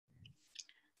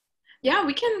Yeah,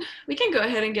 we can go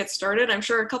ahead and get started. I'm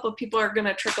sure a couple of people are going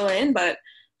to trickle in,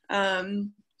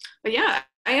 um, but yeah,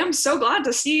 I am so glad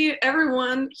to see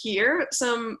everyone here.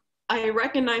 Some I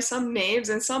recognize some names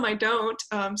and some I don't.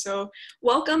 So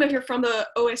welcome if you're from the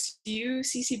OSU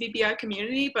CCBBI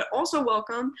community, but also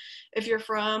welcome if you're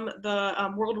from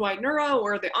the Worldwide Neuro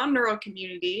or the On Neuro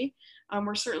community.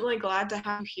 We're certainly glad to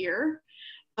have you here.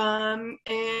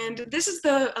 And this is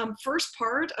the first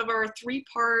part of our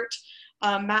three-part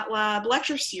Matlab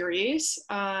lecture series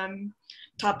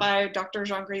taught by Dr.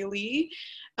 Xiangrui Li.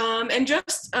 And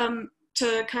just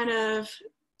to kind of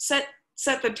set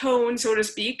the tone, so to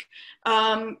speak,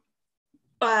 Xiangrui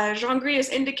has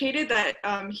indicated that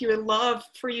he would love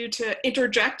for you to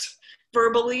interject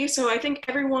verbally. So I think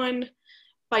everyone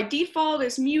by default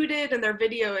is muted and their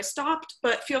video is stopped,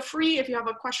 but feel free if you have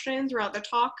a question throughout the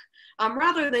talk,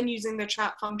 rather than using the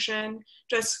chat function,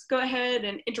 just go ahead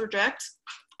and interject.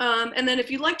 And then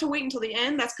if you'd like to wait until the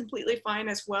end, that's completely fine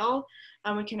as well.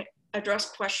 We can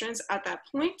address questions at that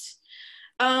point.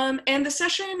 And the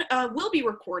session will be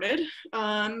recorded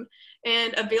and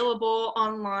available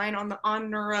online on the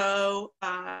On Neuro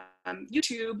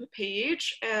YouTube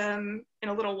page in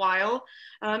a little while.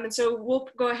 And so we'll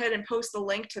go ahead and post the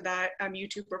link to that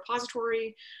YouTube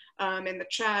repository in the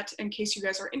chat in case you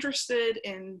guys are interested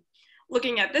in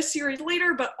looking at this series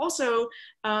later, but also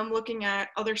looking at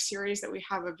other series that we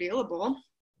have available.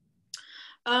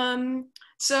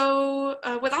 So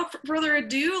without further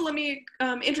ado, let me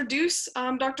introduce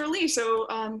Dr. Li. So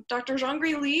Dr.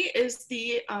 Xiangrui Li is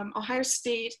the Ohio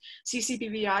State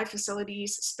CCBBI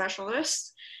Facilities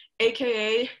Specialist,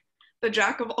 AKA the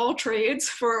jack of all trades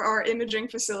for our imaging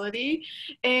facility.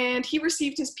 And he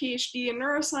received his PhD in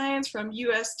neuroscience from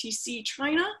USTC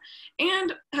China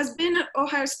and has been at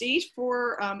Ohio State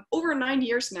for over 9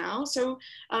 years now. So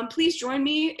please join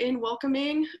me in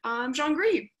welcoming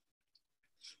Xiangrui.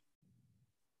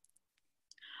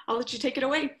 I'll let you take it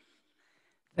away.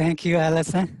 Thank you,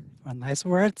 Alison, for nice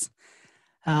words.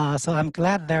 So I'm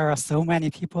glad there are so many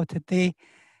people today.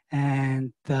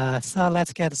 And so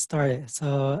let's get started.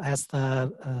 So as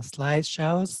the slide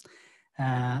shows,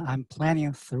 I'm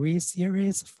planning 3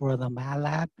 series for the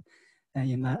Matlab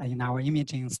in our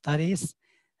imaging studies.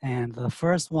 And the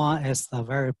first one is the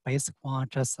very basic one,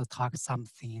 just to talk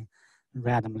something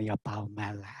randomly about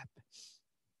Matlab.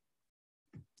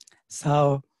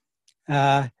 So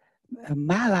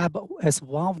Matlab is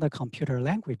one of the computer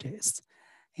languages,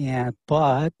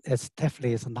 but it's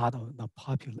definitely is not a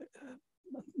popular,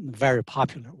 very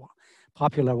popular one.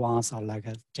 Popular ones are like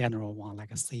a general one,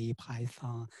 like a C,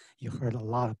 Python. You heard a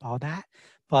lot about that.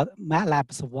 But Matlab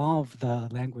is one of the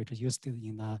languages used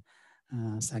in the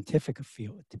scientific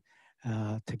field,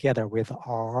 together with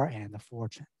R and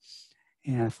Fortran.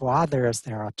 And for others,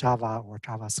 there are Java or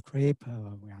JavaScript.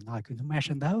 We are not going to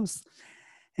mention those.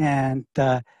 And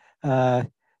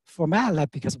for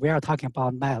Matlab, because we are talking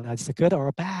about Matlab, it's good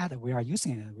or bad, we are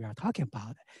using it, we are talking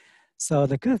about it. So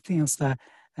the good thing is that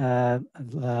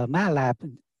Matlab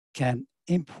can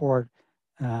import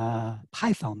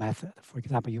Python method. For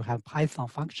example, you have Python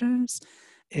functions,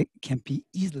 it can be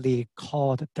easily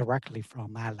called directly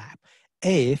from Matlab.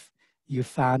 If you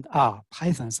found,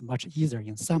 Python is much easier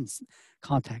in some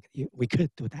context, we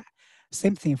could do that.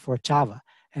 Same thing for Java.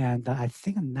 And I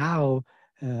think now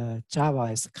Java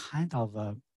is kind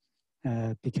of,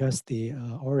 because the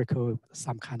Oracle,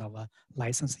 some kind of a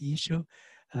license issue,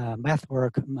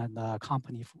 MathWorks and the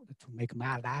company to make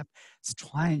Matlab is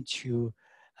trying to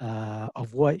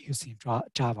avoid using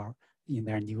Java in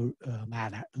their new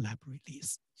Matlab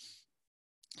release.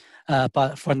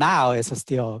 But for now, it's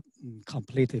still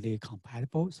completely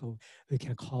compatible. So we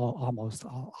can call almost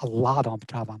a lot of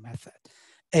Java method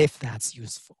if that's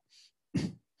useful.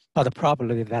 But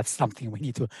probably that's something we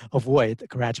need to avoid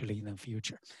gradually in the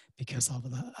future because of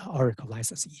the Oracle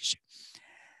license issue.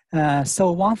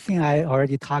 So one thing I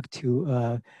already talked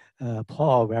to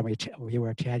Paul when we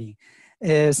were chatting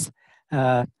is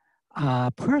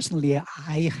personally,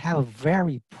 I have a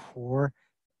very poor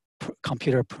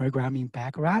computer programming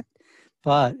background.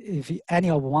 But if any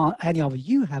of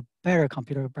you have better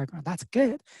computer background, that's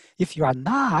good. If you are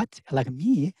not like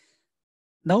me,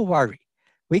 no worry.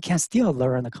 We can still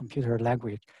learn the computer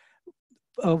language.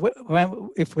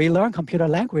 If we learn computer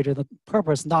language, the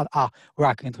purpose not, we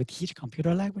are going to teach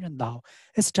computer language. No,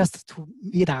 it's just to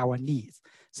meet our needs.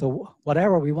 So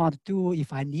whatever we want to do,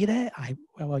 if I need it, I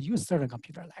will use certain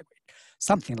computer language,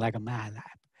 something like a Matlab.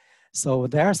 So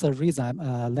there's a reason.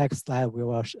 Next slide, we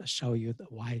will show you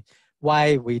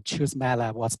why we choose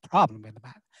Matlab, what's the problem with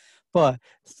Matlab. But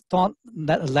don't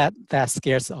let that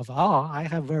scares of, oh, I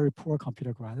have very poor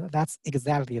computer graphics. That's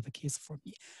exactly the case for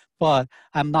me. But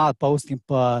I'm not boasting,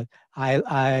 but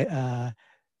now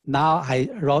I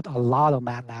wrote a lot of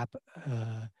MATLAB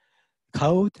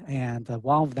code, and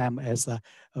one of them is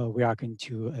we are going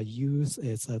to use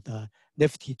is the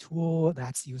Nifty tool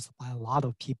that's used by a lot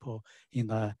of people in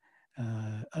the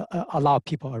a lot of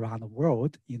people around the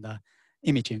world in the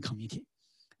imaging community.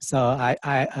 So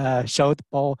I showed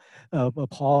Paul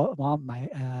one of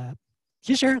my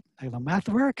T-shirt, like the math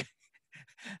work.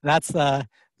 That's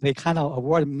they kind of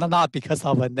award not because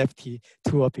of a nifty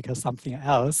tool, because something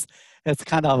else. It's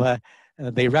kind of a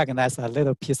they recognize a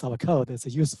little piece of code is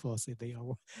useful, so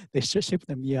they shipped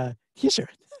me a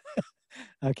T-shirt.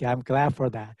 Okay, I'm glad for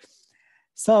that.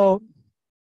 So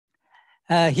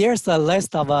here's a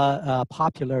list of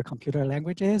popular computer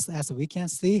languages. As we can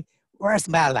see, where's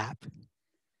MATLAB?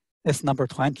 It's number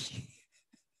 20,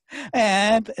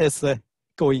 and it's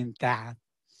going down.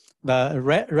 The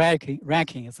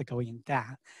ranking is going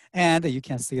down, and you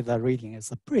can see the rating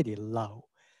is pretty low.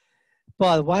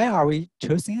 But why are we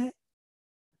choosing it?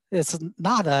 It's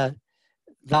not that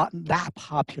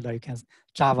popular. You can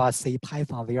Java, C,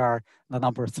 Python. They are the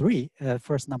number 3,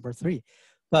 first number 3.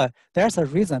 But there's a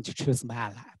reason to choose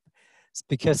MATLAB. It's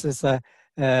because it's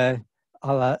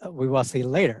we will see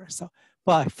later. So,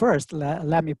 but first,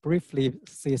 let me briefly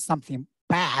say something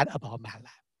bad about MATLAB.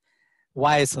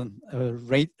 Why is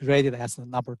rated as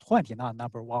number 20, not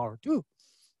number 1 or 2?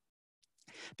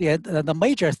 The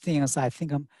major things, I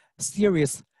think,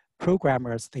 serious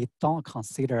programmers, they don't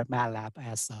consider MATLAB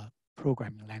as a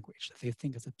programming language. They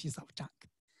think it's a piece of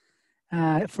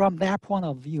junk. From their point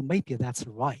of view, maybe that's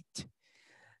right.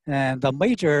 And the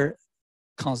major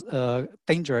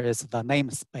danger is the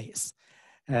namespace.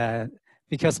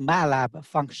 Because MATLAB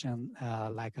function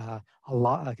like a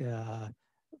lot of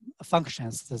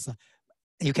functions,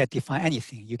 you can define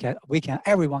anything.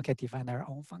 Everyone can define their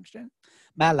own function.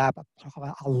 MATLAB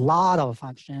provides a lot of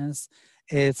functions.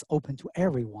 It's open to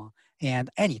everyone and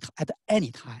at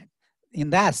any time. In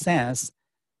that sense,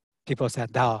 people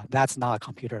said, no, that's not a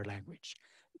computer language.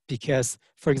 Because,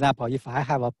 for example, if I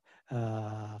have a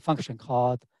function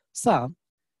called sum,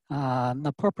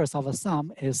 the purpose of a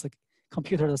sum is to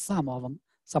compute the sum of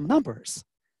some numbers.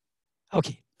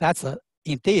 Okay,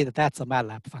 indeed, that's a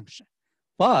MATLAB function.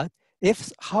 But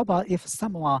how about if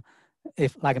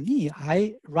like me,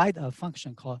 I write a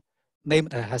function called name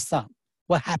that has sum,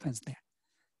 what happens there?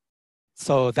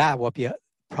 So that will be a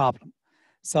problem.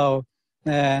 So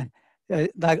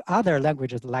like other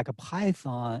languages like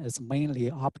Python is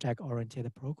mainly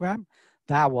object-oriented program,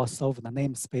 that will solve the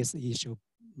namespace issue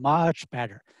much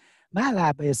better.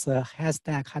 MATLAB has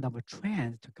that kind of a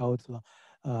trend to go to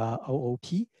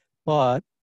OOP, but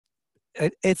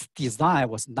its design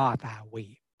was not that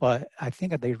way. But I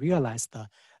think they realized the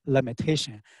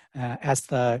limitation. As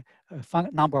the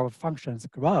number of functions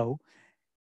grow,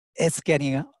 it's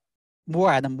getting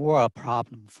more and more a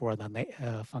problem for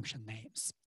the function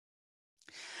names.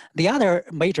 The other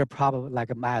major problem like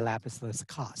MATLAB is the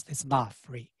cost. It's not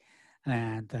free.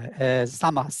 And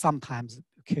sometimes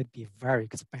could be very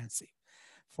expensive.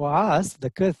 For us,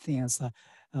 the good thing is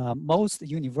most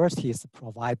universities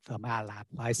provide the MATLAB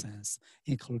license,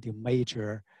 including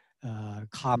major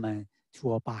common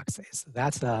toolboxes.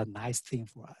 That's a nice thing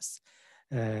for us.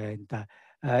 And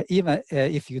even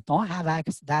if you don't have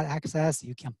that access,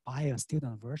 you can buy a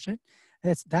student version.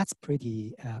 That's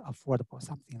pretty affordable,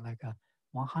 something like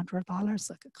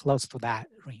 $100, close to that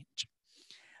range.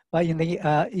 But in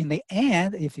the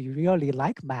end, if you really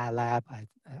like MATLAB, I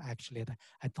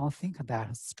don't think there's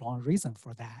a strong reason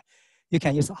for that. You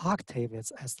can use Octave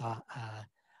as an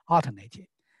alternative.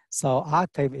 So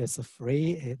Octave is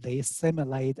free. They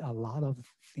simulate a lot of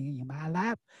things in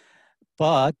MATLAB.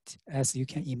 But as you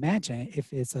can imagine,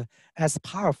 if it's as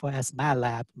powerful as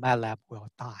MATLAB, MATLAB will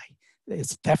die.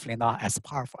 It's definitely not as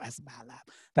powerful as MATLAB.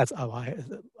 That's why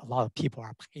a lot of people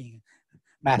are paying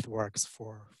MathWorks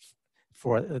for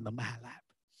the MATLAB.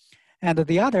 And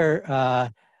the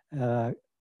other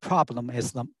problem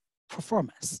is the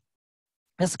performance.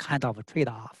 It's kind of a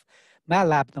trade-off.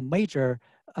 MATLAB, the major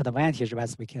advantage,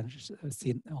 as we can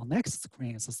see on next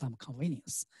screen, is some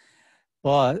convenience.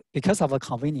 But because of the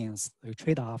convenience, we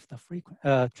trade off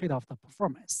the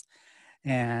performance.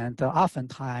 And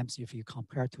oftentimes, if you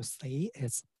compare to C,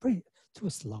 it's too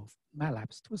slow.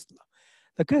 MATLAB is too slow.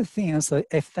 The good thing is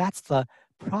if that's the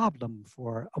problem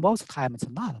for most of the time, it's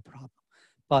not a problem.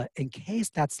 But in case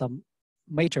that's a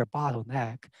major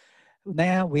bottleneck,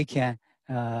 then we can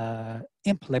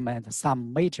implement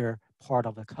some major part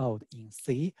of the code in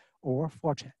C or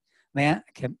Fortran. Then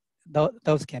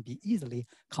those can be easily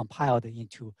compiled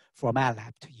into for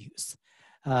Matlab to use.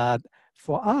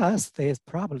 For us, there's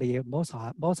probably most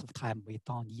of the time we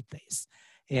don't need this.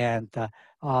 And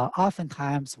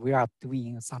oftentimes we are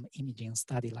doing some imaging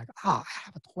study like, I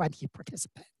have 20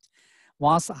 participants.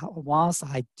 Once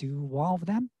I do one of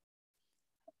them,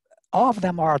 all of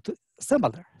them are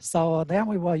similar. So then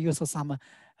we will use some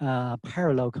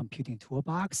parallel computing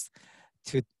toolbox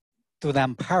to do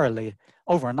them parallelly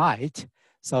overnight.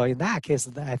 So in that case,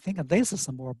 I think this is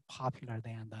more popular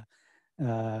than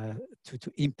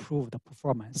to improve the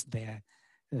performance than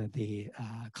the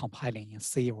compiling in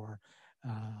C or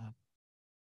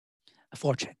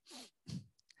Fortran.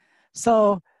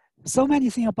 So many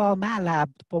things about Matlab,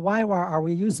 but why are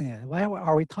we using it? Why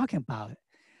are we talking about it?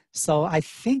 So I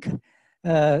think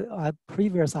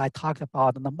previously I talked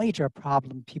about the major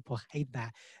problem people hate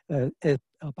that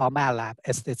about Matlab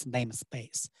is its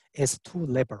namespace. It's too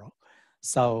liberal.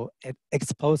 So it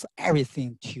exposes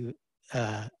everything to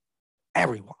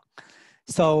everyone.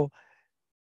 So,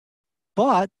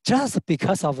 but just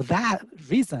because of that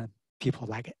reason, people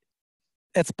like it.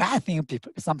 It's a bad thing,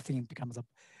 something becomes a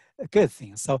good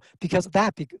thing. So because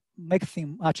that makes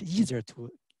things much easier to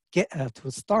get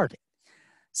to start it.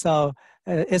 So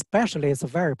especially it's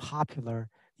very popular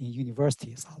in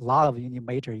universities. A lot of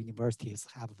major universities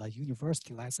have the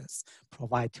university license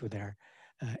provided to their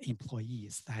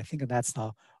employees. I think that's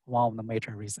one of the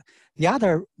major reasons. The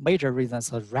other major reason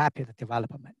is rapid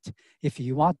development. If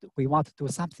we want to do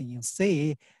something in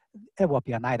C, it will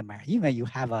be a nightmare. Even you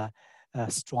have a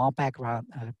strong background,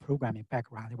 programming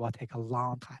background, it will take a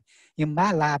long time. In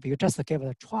Matlab, you just give it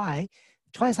a try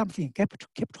something,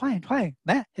 keep trying,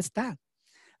 then it's done.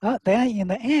 Then in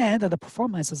the end, the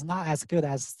performance is not as good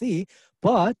as C,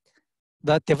 but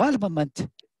the development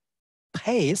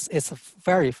pace is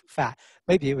very fast.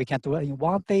 Maybe we can do it in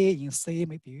 1 day in C,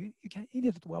 maybe you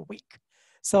need to do a week.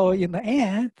 So in the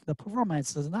end, the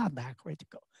performance is not that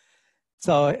critical.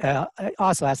 So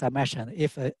also, as I mentioned,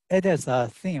 if it is a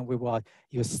thing, we will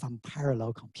use some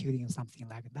parallel computing, something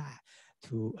like that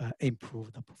to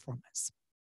improve the performance.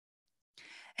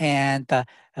 And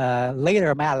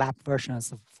later Matlab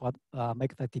versions for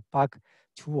make the debug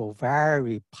tool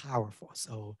very powerful.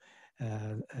 So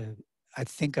I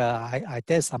think I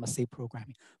did some C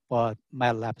programming, but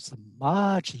Matlab is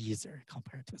much easier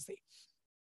compared to C.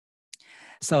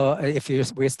 So if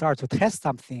we start to test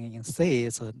something in C,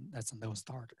 that's a no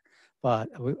starter. But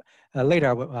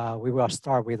later we will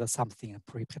start with something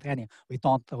pre-pretending. We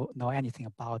don't know anything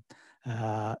about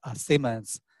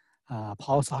Siemens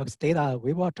pulse ox data.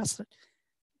 We will just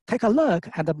take a look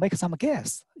and make some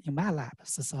guess in Matlab.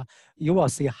 So you will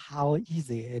see how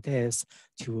easy it is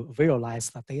to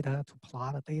visualize the data, to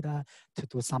plot the data, to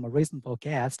do some reasonable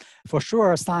guess. For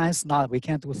sure, science, we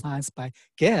can't do science by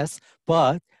guess,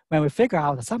 but when we figure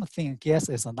out something, guess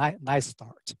is a nice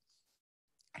start.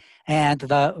 And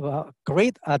the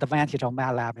great advantage of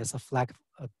Matlab is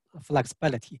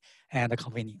flexibility and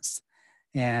convenience.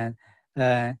 And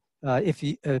if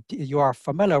you are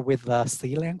familiar with the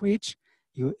C language,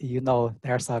 you know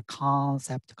there's a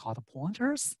concept called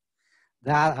pointers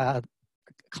that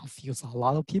confuse a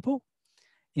lot of people.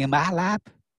 In Matlab,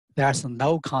 there's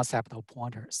no concept of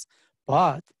pointers,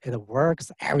 but it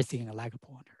works everything like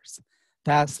pointers.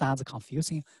 That sounds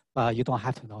confusing, but you don't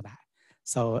have to know that.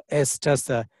 So it's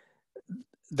just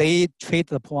they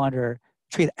treat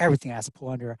everything as a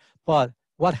pointer. But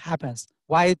what happens?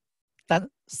 Why does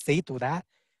C do that?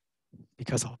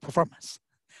 Because of performance.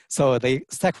 So they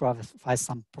sacrifice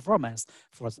some performance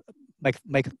for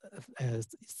make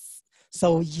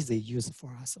so easy use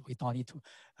for us. We don't need to.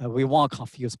 We won't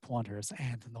confuse pointers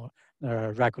and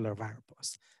regular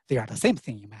variables. They are the same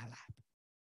thing in Matlab.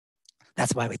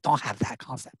 That's why we don't have that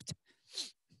concept.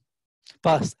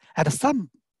 But at some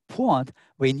point,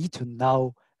 we need to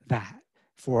know that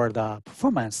for the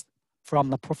performance, from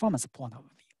the performance point of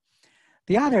view.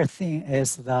 The other thing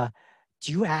is the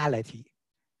duality.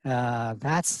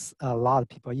 That's a lot of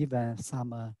people, even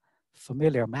some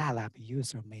familiar Matlab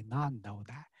user may not know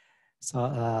that. So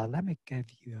let me give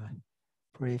you a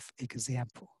brief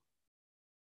example.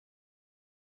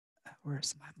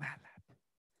 Where's my Matlab?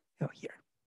 Oh, here.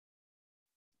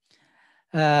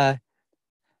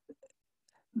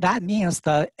 That means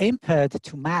the input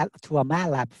to a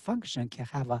Matlab function can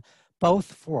have both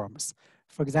forms.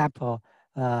 For example,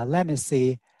 let me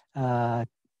see. Let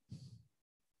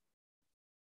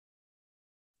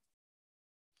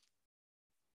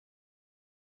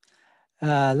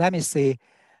me see.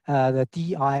 The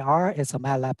dir is a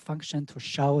Matlab function to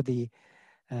show the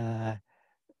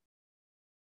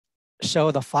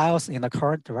files in the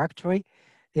current directory.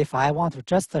 if I want to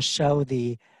just show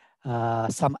the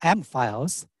some M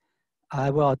files,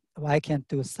 I can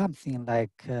do something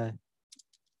like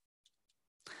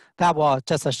that will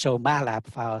just show MATLAB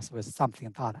files with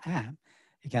something.m.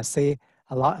 You can see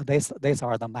a lot. These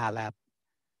are the MATLAB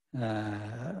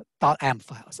 .m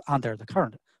files under the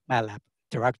current MATLAB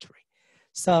directory.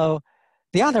 So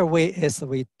the other way is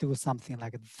we do something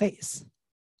like this.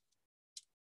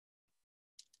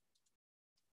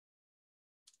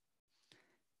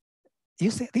 You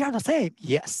see, they are the same.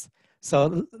 Yes.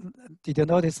 So did you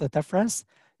notice the difference?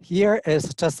 Here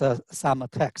is just some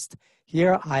text.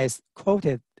 Here I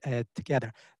quoted it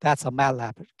together. That's a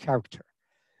MATLAB character.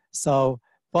 So,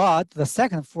 but the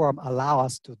second form allows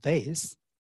us to do this.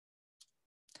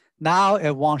 Now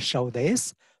it won't show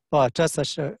this, but just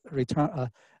return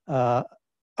a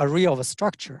array of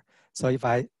structure. So if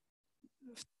I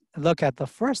look at the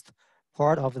first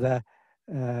part of the,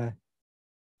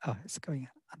 oh, it's going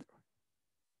under.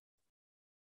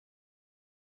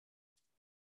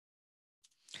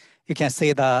 You can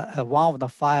see the one of the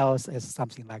files is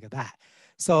something like that.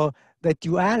 So the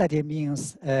duality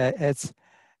means it's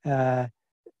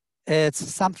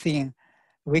something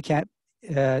we can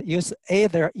use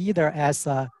either as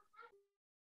a,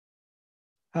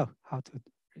 oh, how to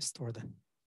restore the,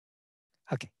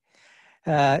 okay.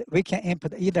 We can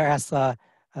input either as a,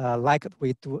 like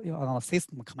we do on a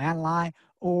system command line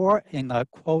or in a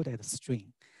quoted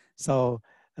string. So,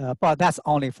 but that's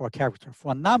only for character.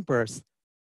 For numbers,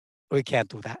 we can't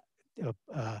do that.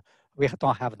 We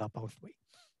don't have the both way.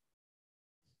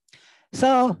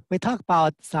 So we talk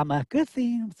about some good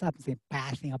things, something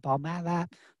bad thing about MATLAB,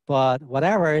 but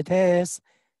whatever it is,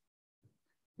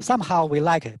 somehow we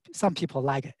like it. Some people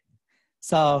like it.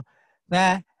 So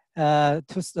then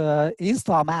to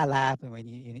install MATLAB, when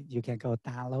you can go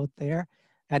download there.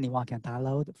 Anyone can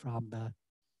download from the.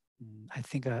 I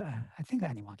think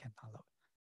anyone can download.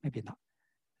 Maybe not.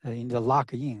 In the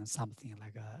login, something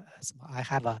like I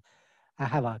have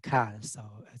an account, so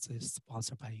it's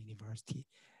sponsored by university,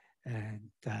 and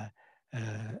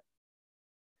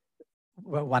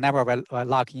whenever I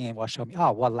log in, it will show me,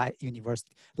 oh, what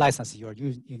university license your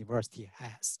university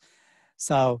has.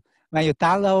 So when you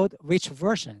download which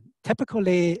version,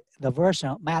 typically the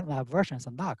version, MATLAB versions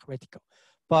are not critical.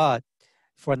 But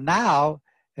for now,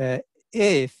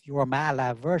 if your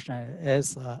MATLAB version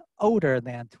is older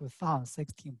than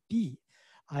 2016B,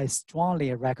 I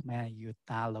strongly recommend you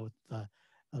download the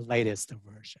latest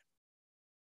version.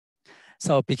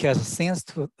 So because since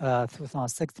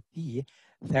 2006B,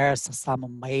 there's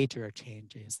some major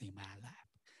changes in MATLAB.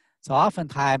 So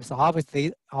oftentimes,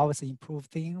 obviously improve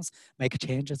things, make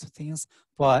changes to things,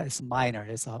 but it's minor,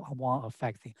 it's a one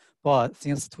affecting. But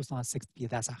since 2006B,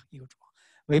 that's a huge one.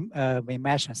 We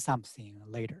mentioned something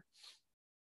later.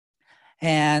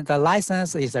 And the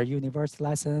license is a university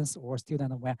license or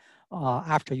student when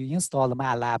after you install the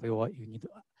MATLAB, you need to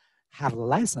have a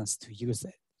license to use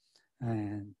it.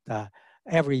 And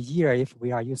every year, if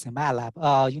we are using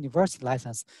MATLAB university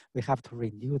license, we have to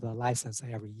renew the license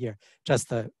every year.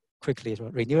 Just quickly to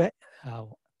renew it,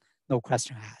 no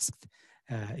question asked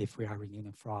if we are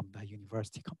renewing from the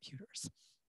university computers.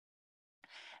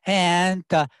 And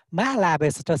MATLAB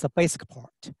is just a basic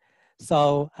part.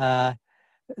 So a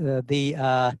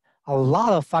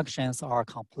lot of functions are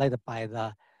completed by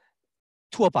the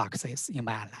toolboxes in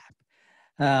MATLAB.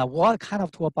 What kind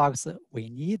of toolbox we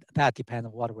need, that depends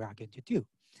on what we are going to do.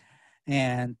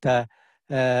 And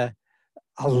a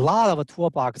lot of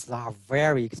toolboxes are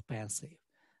very expensive.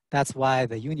 That's why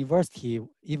the university,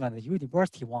 even the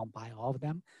university won't buy all of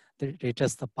them. They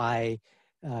just buy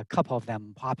a couple of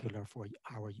them popular for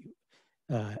our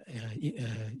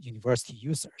university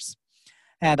users.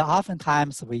 And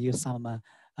oftentimes we use some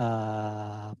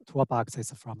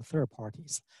toolboxes from third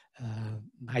parties.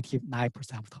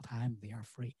 99% of the time they are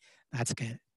free. That's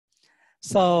good.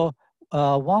 So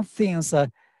one thing is the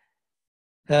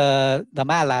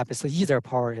MATLAB is either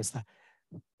part is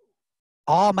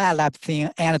all MATLAB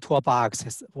thing and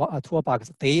toolboxes,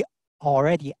 they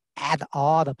already add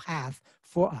all the paths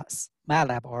for us.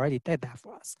 MATLAB already did that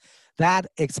for us. That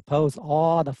exposes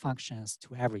all the functions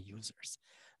to every users.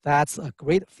 That's a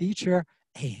great feature,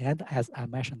 and as I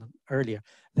mentioned earlier,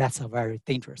 that's a very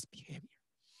dangerous behavior.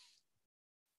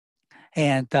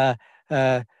 And to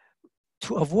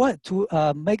avoid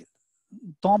making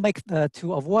the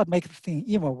thing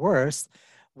even worse,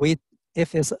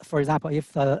 if it's, for example,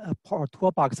 if a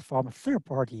toolbox from a third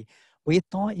party, we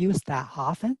don't use that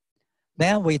often,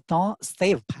 then we don't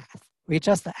save path. We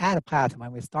just add path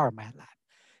when we start MATLAB.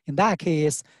 In that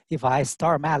case, if I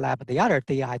start MATLAB the other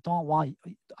day, I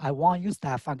won't use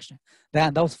that function,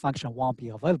 then those functions won't be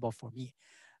available for me.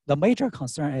 The major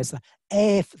concern is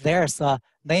if there's a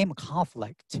name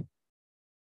conflict,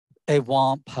 it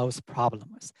won't pose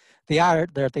problems. The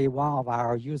other day, one of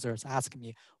our users asked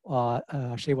me,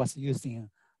 she was using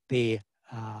the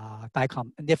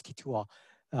DICOM Nifty tool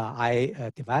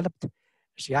I developed.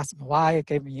 She asked me why it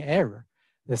gave me error.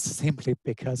 This is simply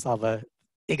because of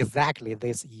exactly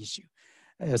this issue.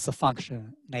 It's a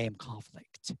function name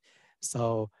conflict.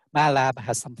 So MATLAB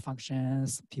has some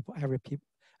functions,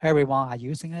 everyone are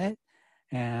using it,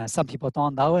 and some people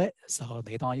don't know it, so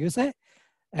they don't use it.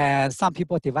 And some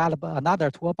people develop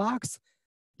another toolbox.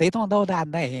 They don't know that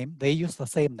name, they use the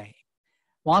same name.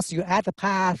 Once you add the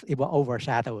path, it will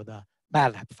overshadow the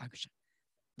MATLAB function.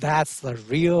 That's a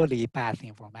really bad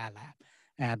thing for MATLAB.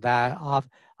 And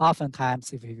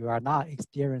oftentimes, if you are not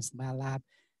experienced MATLAB,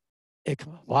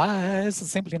 why it's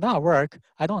simply not work?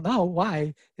 I don't know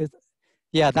why.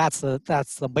 Yeah, that's a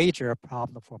major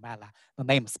problem for MATLAB, the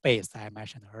namespace I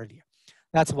mentioned earlier.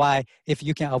 That's why if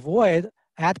you can avoid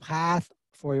add path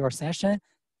for your session,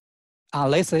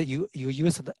 unless you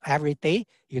use it every day,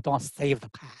 you don't save the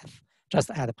path,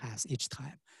 just add path each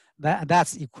time.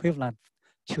 That's equivalent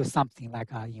to something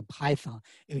like in Python,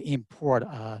 you import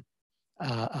a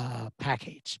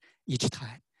package each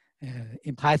time.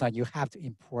 In Python, you have to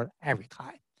import every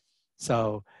time.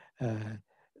 So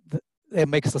it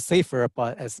makes it safer,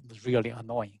 but it's really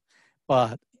annoying.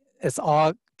 But it's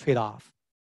all trade-off.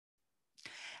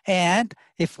 And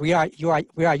if we are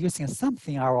using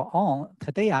something our own,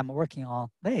 today I'm working on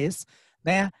this,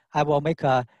 then I will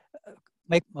put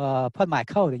my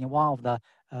code in one of the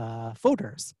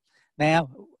folders. Then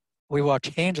we will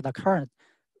change the current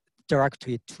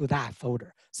directory to that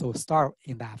folder. So start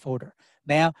in that folder.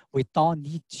 Then we don't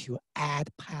need to add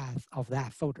path of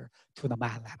that folder to the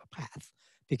MATLAB path.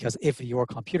 Because if your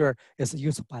computer is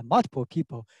used by multiple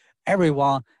people,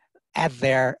 everyone add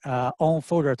their own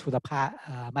folder to the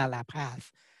MATLAB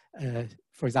path.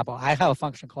 For example, I have a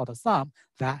function called sum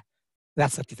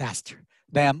that's a disaster.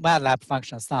 Then MATLAB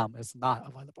function sum is not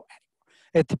available anymore.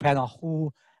 It depends on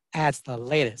who adds the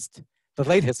latest. The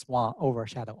latest one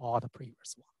overshadow all the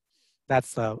previous one.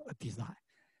 That's a design.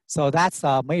 So that's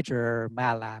a major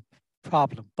MATLAB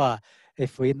problem. But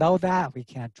if we know that, we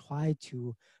can't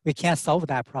solve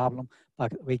that problem,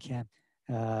 but we can,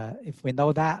 if we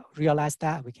know that, realize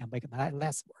that, we can make it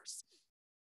less worse.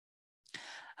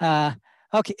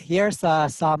 Okay, here's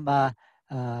something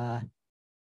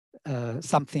about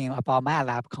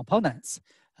MATLAB components.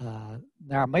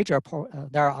 There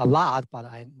are a lot, but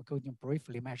I'm going to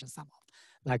briefly mention some of them,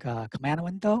 like a command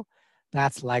window.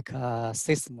 That's like a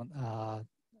system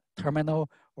terminal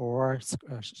or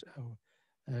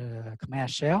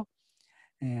command shell.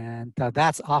 And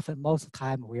that's often, most of the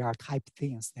time, we are type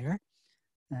things there.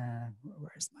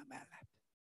 Where's my MATLAB?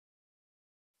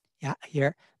 Yeah,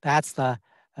 here, that's the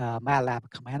MATLAB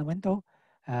command window.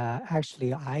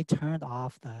 Actually, I turned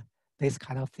off this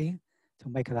kind of thing to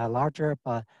make it larger,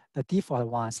 but the default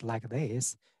ones like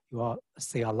this, you will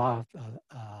see a lot of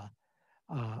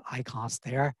icons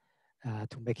there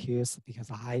to make use,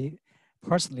 because I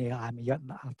personally, I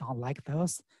don't like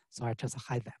those, so I just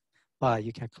hide them. But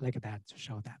you can click that to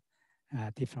show them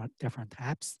different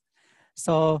tabs.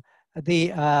 So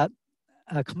the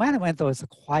command window is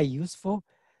quite useful.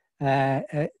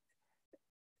 There's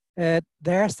a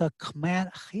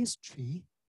command history.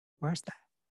 Where's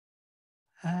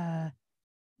that?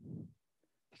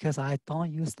 Because I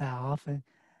don't use that often.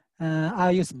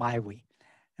 I'll use my way.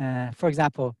 For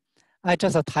example, I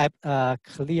just type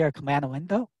clear command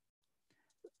window.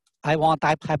 I want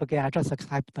that type again. I just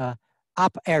type the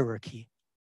up arrow key.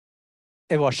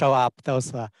 It will show up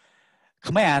those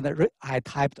command I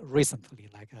typed recently.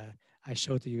 Like I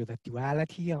showed you the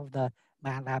duality of the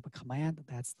MATLAB command.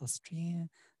 That's the string.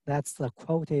 That's the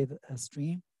quoted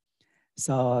string.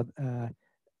 So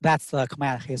that's the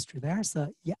command history. There's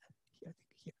a here.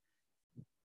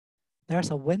 There's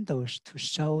a window to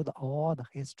show all the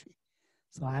history.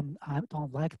 So I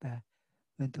don't like that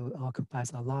window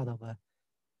occupies a lot of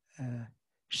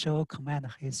show command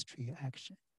history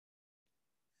action.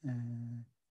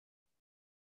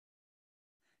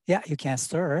 Yeah, you can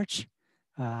search.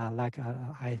 Like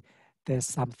I did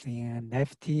something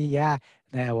nifty. Yeah,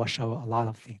 then it will show a lot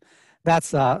of things.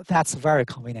 That's very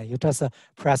convenient. You just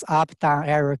press up, down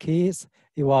arrow keys.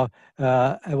 It will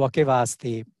give us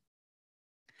the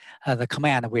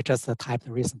command we just typed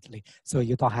recently, so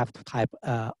you don't have to type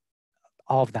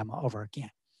all of them over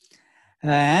again.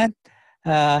 And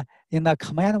in the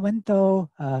command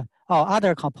window,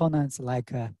 other components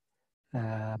like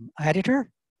editor.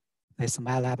 This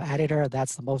Matlab editor,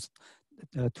 that's the most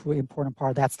two important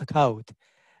part, that's the code.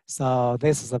 So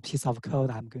this is a piece of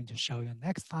code I'm going to show you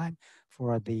next time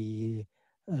for the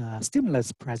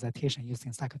stimulus presentation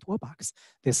using Psycho-Toolbox.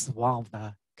 This is one of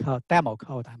the demo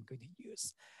code I'm going to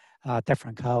use.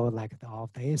 Different code like all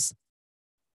of these.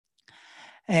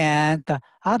 And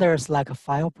others like a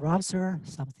file browser,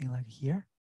 something like here.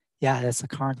 Yeah, it's a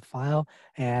current file,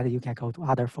 and you can go to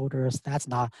other folders. That's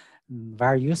not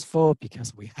very useful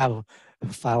because we have a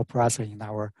file browser in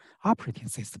our operating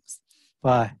systems,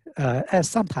 but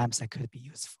sometimes it could be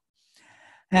useful.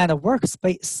 And a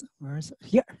workspace, where's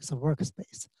here? It's a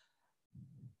workspace.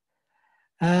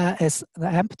 It's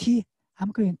empty.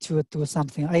 I'm going to do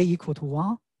something a equal to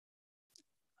 1.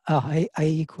 A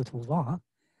equal to 1.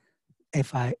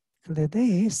 If I click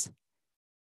this,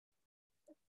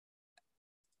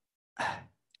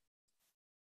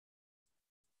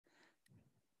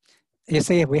 you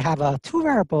see we have two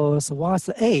variables. One's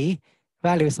a,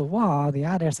 value is 1. The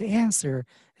other's answer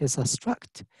is a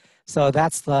struct. So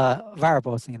that's the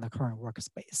variables in the current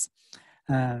workspace.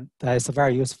 That is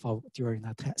very useful during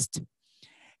the test.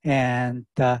 And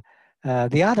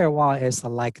the other one is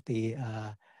like the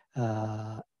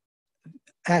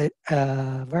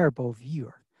variable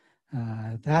viewer.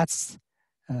 That's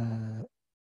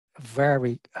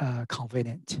very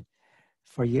convenient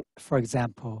for you. For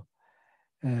example,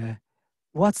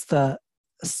 what's the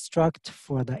struct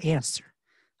for the answer?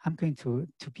 I'm going to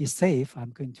be safe,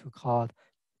 I'm going to call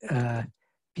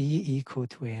b equal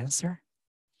to answer,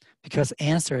 because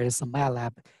answer is a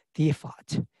Matlab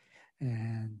default.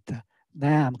 And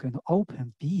then I'm going to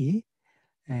open B,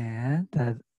 and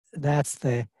that's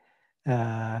the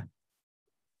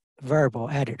variable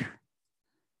editor.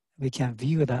 We can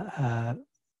view the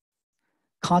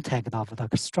content of the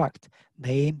struct,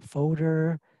 name,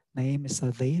 folder, name is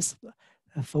this,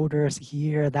 folders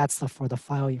here, that's for the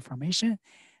file information.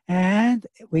 And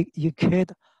you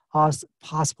could also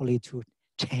possibly to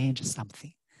change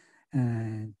something,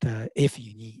 and if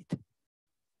you need.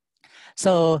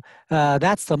 So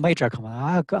that's the major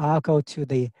command. I'll go to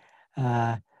the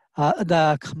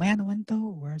command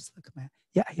window. Where's the command?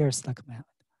 Yeah, here's the command.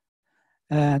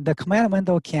 And the command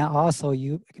window can also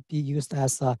be used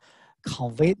as a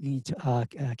convenient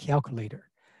calculator.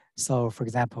 So for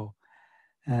example,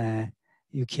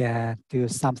 you can do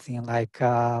something like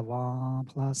 1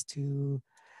 plus 2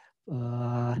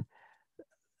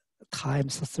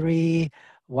 times 3,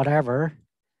 whatever,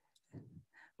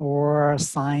 or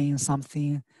sign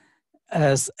something.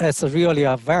 It's really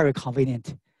a very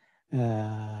convenient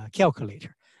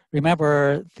calculator.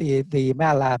 Remember, the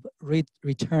Matlab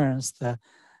returns the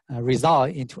result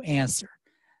into answer.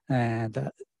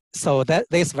 And so that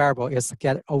this variable is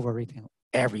get overwritten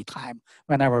every time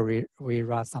whenever we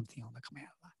run something on the command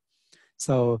line.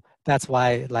 So that's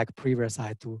why, like previous,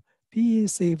 I do b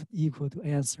saved equal to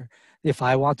answer. If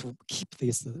I want to keep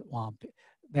this one,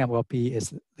 then will b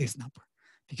is this number.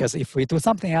 Because if we do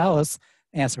something else,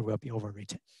 answer will be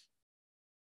overwritten.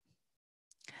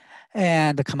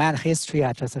 And the command history,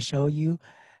 I just show you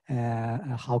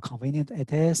how convenient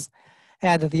it is.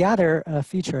 And the other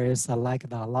feature is like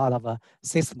a lot of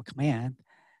system command.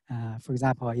 For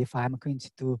example, if I'm going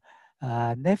to do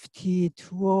nifty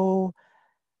tool,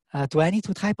 do I need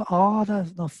to type all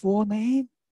the full name?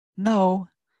 No,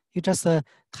 you just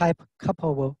type a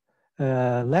couple of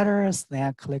letters,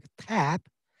 then click tab.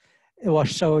 It will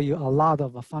show you a lot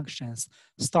of functions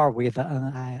start with the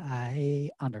NII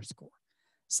underscore.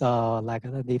 So like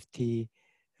the nifty,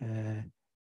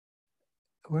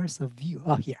 where's the view?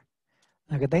 Oh, here.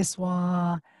 Like this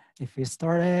one, if we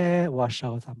start it, we'll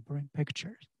show some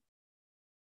pictures.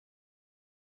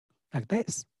 Like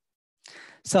this.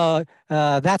 So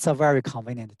that's a very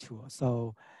convenient tool.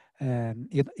 So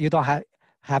you don't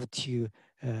have to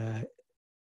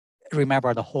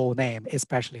remember the whole name,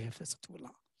 especially if it's too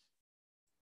long.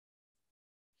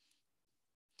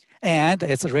 And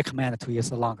it's recommended to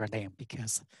use a longer name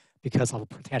because of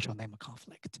potential name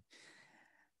conflict.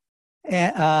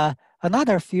 And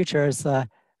another feature is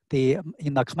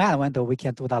in the command window, we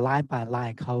can do the line by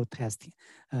line code testing.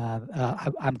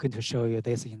 I'm going to show you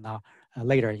this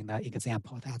later in the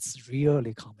example. That's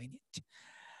really convenient.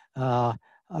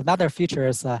 Another feature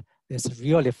is it's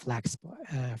really flexible.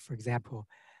 For example,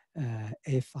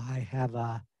 if I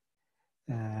have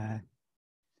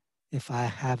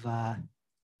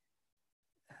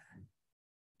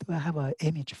do I have an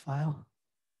image file?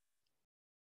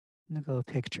 Let me go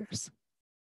pictures.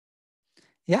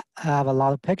 Yeah, I have a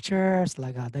lot of pictures,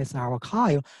 like this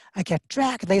archive. I can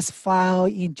drag this file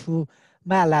into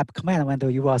Matlab command window.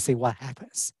 You will see what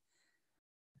happens.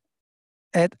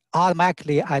 it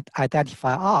automatically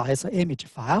identify, oh, it's an image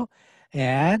file.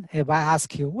 And if I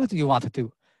ask you, what do you want to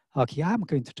do? Okay, I'm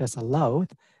going to just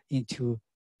load into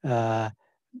a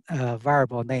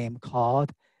variable name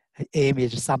called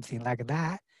image, something like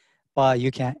that. But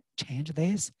you can change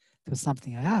this to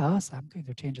something else. I'm going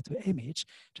to change it to image,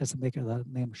 just make the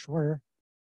name shorter.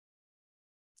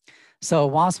 So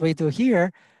once we do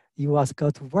here, you also go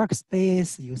to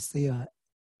workspace, you see an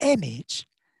image.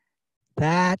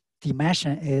 That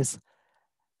dimension is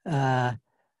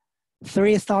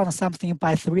 3,000 something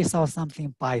by 3,000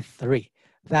 something by 3.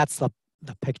 That's the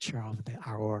picture of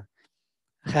our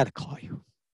head coil.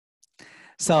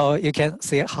 So you can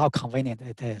see how convenient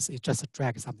it is. You just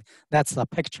drag something. That's the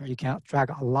picture. You can drag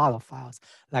a lot of files,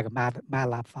 like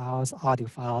Matlab files, audio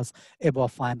files. It will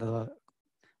find the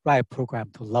right program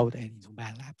to load it into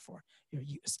Matlab for your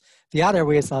use. The other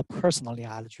way is personally,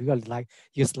 I really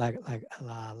use like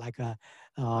a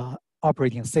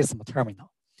operating system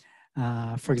terminal.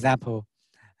 For example,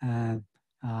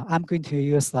 I'm going to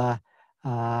use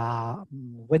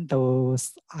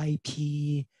Windows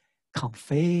IP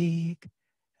config.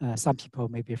 Some people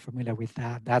may be familiar with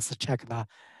that. That's check the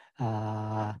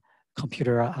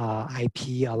computer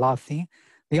IP, a lot of things.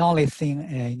 The only thing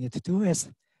you need to do is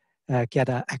get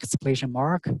an exclamation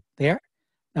mark there.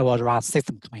 That will run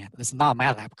system command. It's not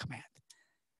MATLAB command.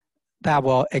 That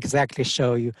will exactly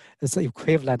show you it's the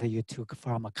equivalent you took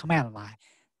from a command line.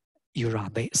 You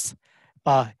run this,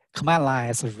 but command line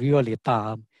is really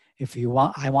dumb. If you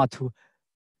want, I want to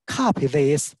copy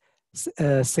this.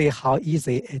 See how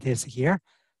easy it is here.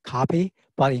 Copy,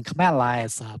 but in command line,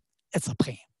 it's a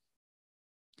pain.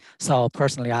 So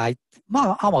personally, I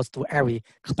almost do every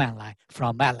command line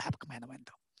from MATLAB command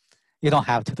window. You don't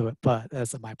have to do it, but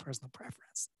that's my personal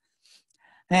preference.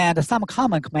 And some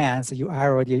common commands, you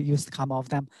already used some of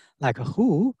them, like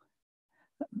who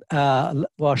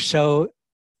will show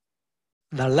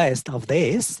the list of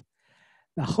this.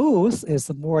 The whos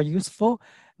is more useful,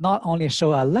 not only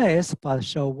show a list, but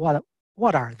show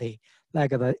what are they.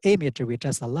 Like the image we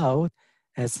just load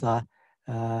is a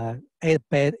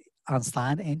 8-bit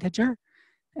unsigned integer,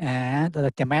 and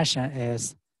the dimension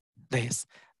is this.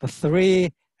 The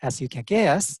 3, as you can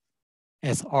guess,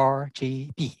 is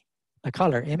RGB, the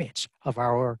color image of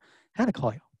our head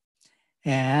coil.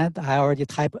 And I already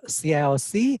typed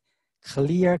CLC,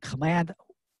 clear command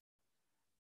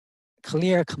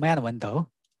window.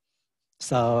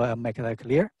 So I'll make that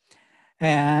clear.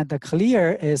 And the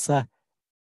clear is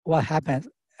what happens,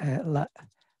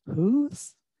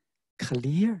 who's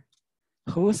clear?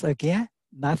 Who's again?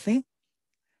 Nothing.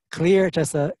 Clear,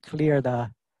 just clear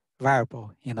the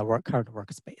variable in the current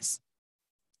workspace.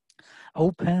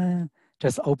 Open,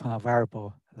 just open a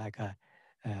variable like I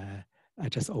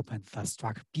just opened the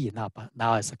struct B now, but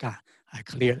now it's gone. I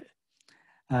cleared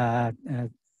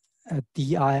it.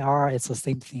 DIR is the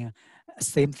same thing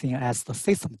as the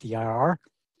system DIR.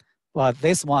 But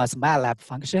this one is MATLAB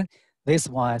function. This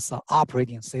one is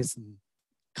operating system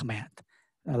command.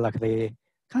 Like they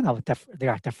kind of they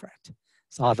are different.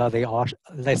 So although they are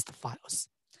list files,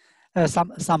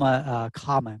 some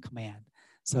common command.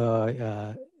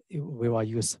 So we will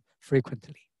use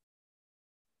frequently.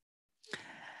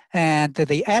 And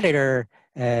the editor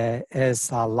is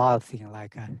a lot of things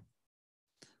like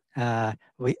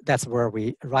that's where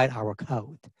we write our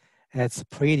code. It's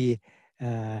pretty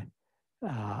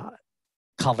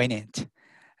convenient,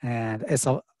 and it's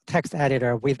a text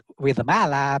editor with the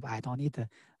MATLAB. I don't need the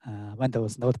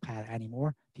Windows Notepad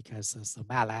anymore because the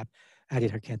MATLAB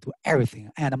editor can do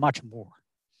everything and much more.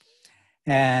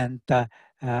 And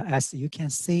as you can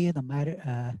see,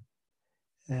 the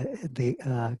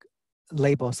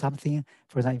label something.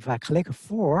 For example, if I click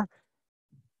 4,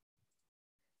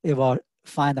 it will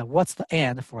find out what's the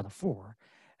end for the 4.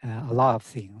 A lot of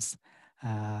things,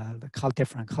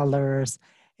 different colors,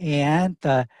 and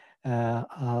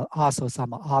also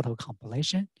some auto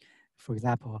compilation. For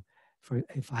example,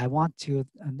 if I want to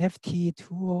nifty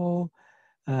tool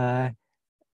tab,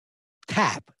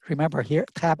 remember here,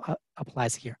 tab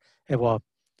applies here. It will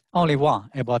only one,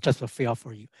 it will just fulfill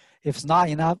for you. If it's not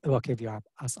enough, it will give you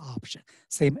as option.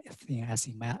 Same thing as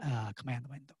in command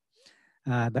window.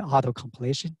 The auto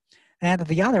compilation. And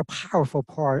the other powerful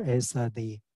part is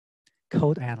the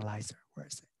code analyzer. Where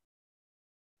is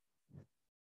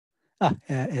it?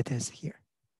 It is here.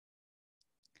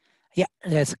 Yeah,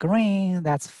 it's green,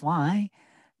 that's fine.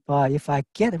 But if I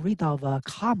get rid of a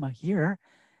comma here,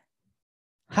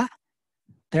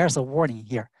 there's a warning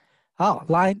here. Oh,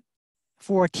 line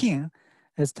 14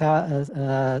 is tells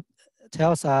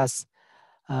us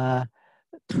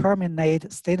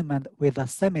terminate statement with a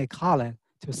semicolon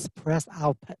to suppress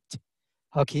output.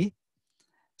 Okay,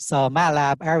 so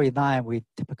MATLAB every time we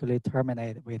typically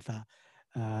terminate with a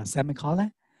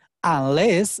semicolon,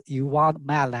 unless you want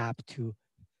MATLAB to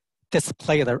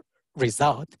display the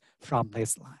result from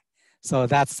this line. So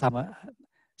that's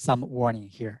some warning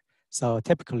here. So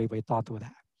typically we don't do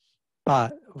that.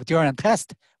 But during a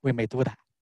test, we may do that.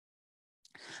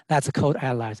 That's a code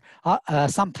analyzer.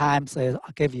 Sometimes I'll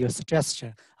give you a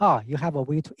suggestion. Oh, you have a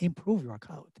way to improve your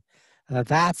code.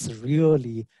 That's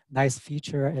really nice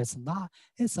feature. It's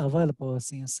available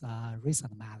since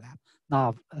recent MATLAB.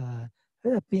 Now,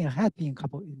 it had been a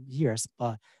couple of years,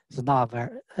 but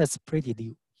it's pretty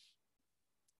new.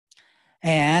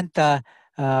 And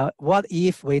what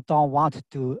if we don't want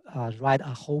to write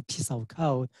a whole piece of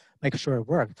code, make sure it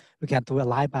works? We can do a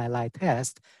line by line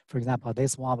test. For example,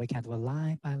 this one, we can do a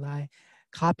line by line,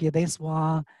 copy this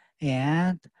one,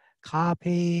 and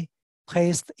copy,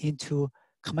 paste into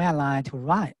command line to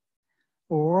run.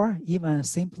 Or even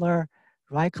simpler,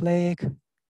 right click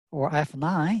or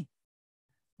F9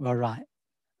 will run.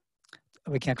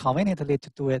 We can conveniently to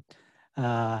do it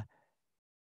line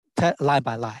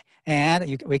by line.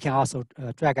 And we can also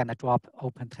drag and drop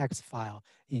open text file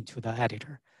into the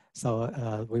editor.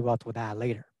 So we will do that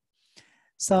later.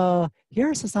 So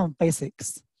here's some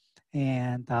basics.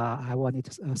 And I wanted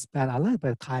to spend a little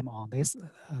bit of time on this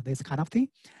kind of thing.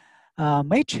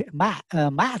 MATLAB,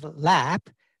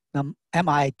 the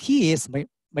MIT's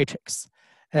matrix,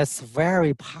 is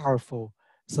very powerful.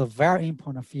 It's a very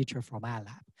important feature for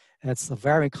MATLAB. It's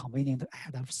very convenient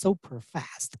and super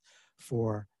fast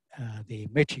for the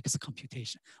matrix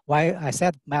computation. Why I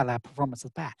said MATLAB performance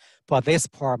is bad, but this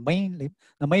part mainly,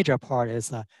 the major part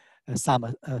is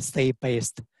some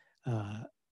state-based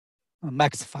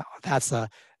max file. That's a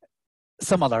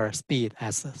similar speed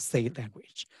as a C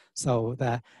language. So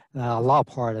the law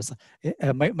part is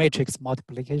matrix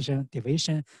multiplication,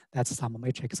 division. That's some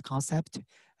matrix concept.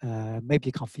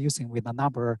 Maybe confusing with the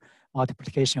number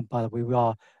multiplication, but we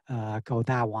will go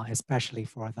that one, especially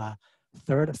for the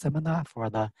third seminar for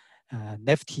the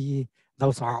nifty.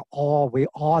 Those are we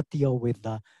all deal with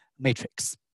the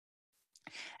matrix.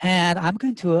 And I'm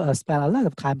going to spend a lot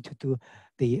of time to do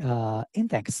the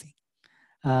indexing.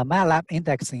 MATLAB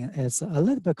indexing is a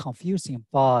little bit confusing,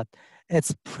 but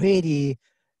it's pretty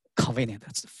convenient.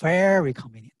 It's very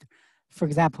convenient. For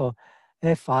example,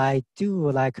 if I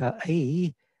do like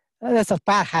A, that's a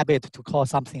bad habit to call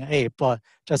something A, but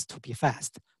just to be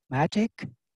fast. Magic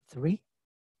 3.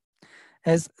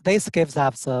 This gives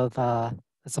us the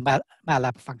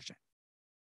MATLAB function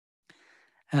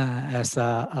as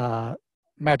a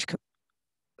magic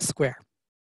square.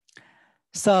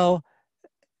 So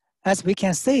as we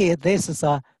can see, this is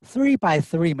a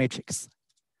 3x3 matrix.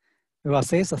 We will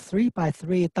say it's a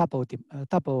 3x3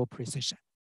 double precision.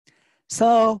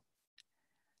 So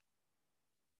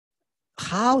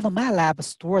how the MATLAB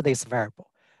store this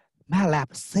variable?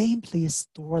 MATLAB simply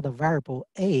store the variable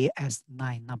A as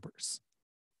 9 numbers.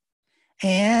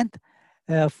 And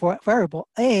for variable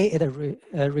A, it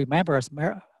remembers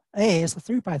A is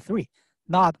 3x3,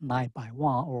 not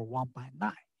 9x1 or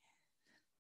 1x9.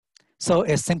 So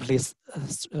it simply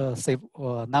save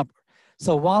number.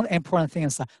 So one important thing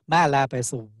is MATLAB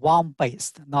is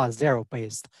 1-based, not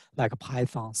 0-based, like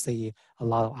Python, C, a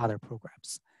lot of other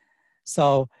programs.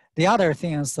 So the other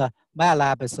thing is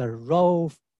MATLAB is a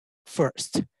row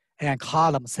first and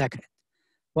column second.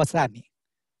 What's that mean?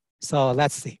 So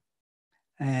let's see.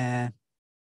 And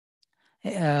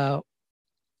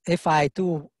if I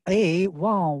do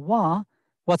A11,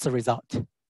 what's the result?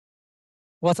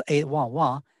 What's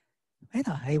A11?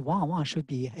 A11 should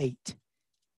be 8.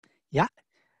 Yeah.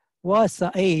 What's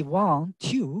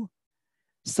A12?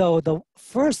 So the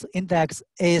first index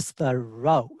is the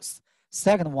rows.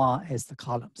 Second one is the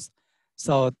columns.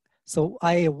 So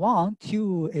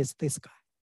A12 is this guy.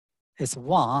 It's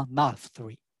 1, not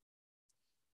 3.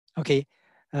 Okay.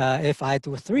 If I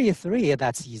do 3, 3,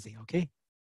 that's easy. Okay.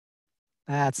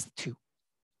 That's 2.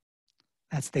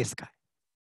 That's this guy.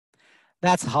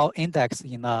 That's how index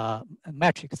in a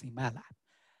matrix in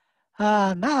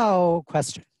MATLAB. Now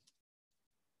question.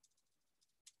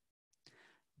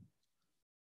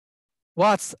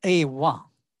 What's A1?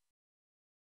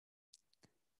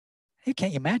 You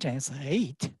can imagine it's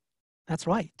 8. That's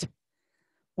right.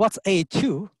 What's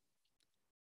A2?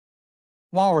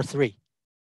 1 or 3?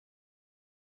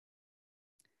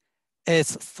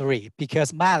 It's 3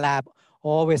 because MATLAB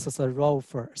always is a row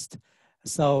first.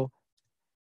 So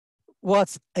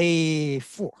what's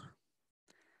A4?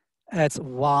 It's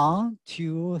 1,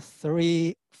 2,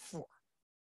 3, 4.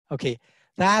 Okay,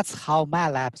 that's how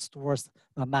MATLAB stores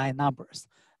the 9 numbers.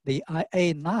 The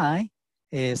A9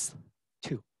 is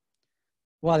 2.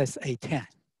 What is A10?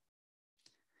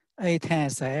 A10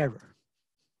 is an error.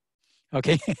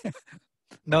 Okay,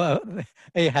 no,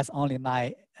 A has only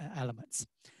 9 elements.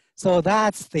 So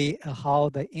that's the how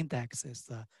the index is,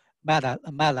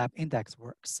 MATLAB index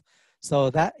works. So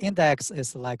that index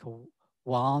is like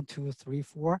 1, 2, 3,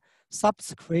 4.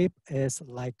 Subscript is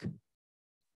like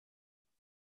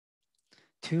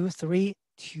 2, 3,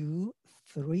 2,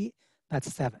 3.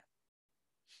 That's 7.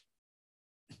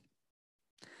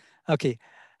 Okay,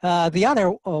 the other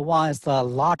one is the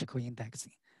logical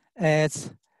indexing.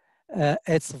 It's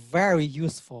very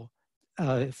useful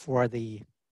for the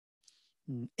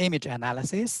image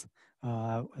analysis.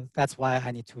 That's why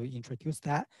I need to introduce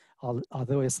that,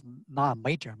 although it's not a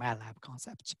major MATLAB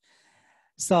concept.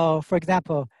 So for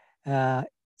example, this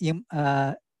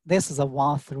is a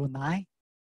 1 through 9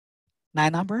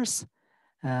 numbers.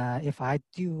 If I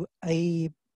do A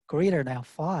greater than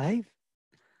 5,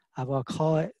 I will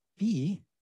call it B.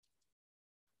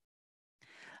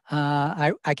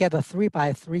 I get a 3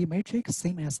 by 3 matrix,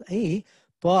 same as A,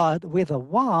 but with the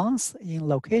ones in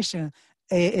location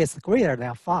A is greater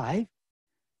than 5,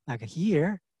 like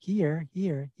here, here,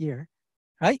 here, here,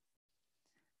 right?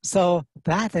 So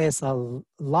that is a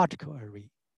logical array.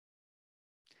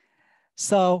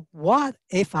 So what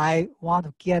if I want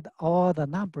to get all the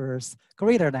numbers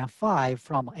greater than 5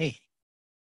 from A?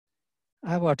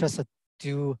 I will just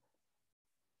do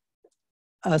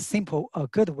a simple, a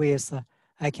good way is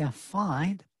I can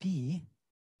find B.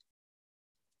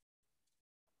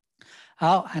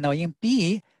 Oh, I know in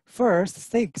B, first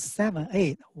 6, 7,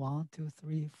 8. 1, 2,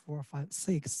 3, 4, 5,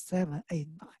 6, 7, 8,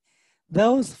 9.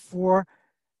 Those four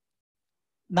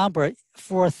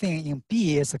thing in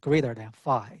B is greater than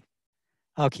 5.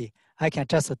 Okay, I can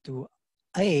just do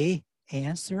A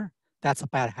answer. That's a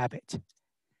bad habit.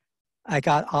 I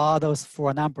got all those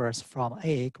 4 numbers from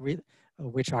A,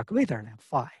 which are greater than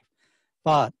 5.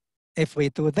 But if we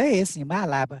do this in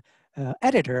MATLAB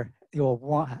editor, it will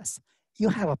warn us, you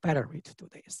have a better way to do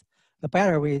this. The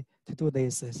better way to do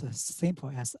this is as simple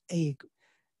as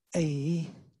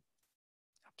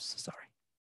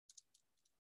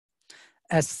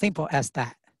as simple as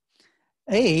that.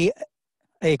 A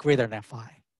greater than 5.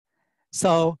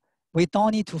 So we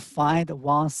don't need to find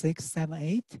 1, 6, 7,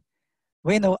 8.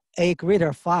 We know A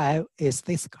greater 5 is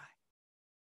this guy.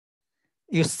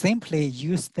 You simply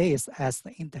use this as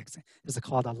the index. It's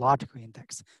called a logical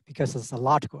index because it's a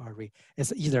logical array.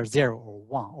 It's either 0 or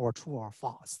 1 or true or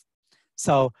false.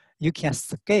 So you can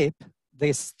skip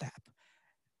this step.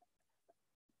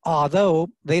 Although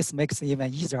this makes it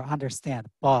even easier to understand,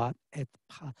 but it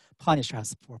punishes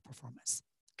us for performance.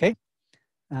 Okay,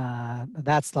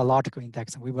 that's the logical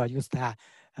index. We will use that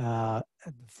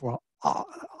for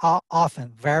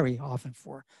often, very often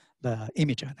for the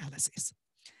image analysis.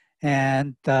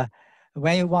 And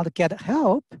when you want to get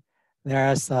help,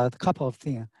 there's a couple of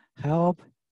things. Help,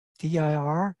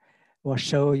 dir will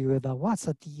show you what's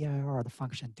the dir, the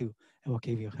function do. It will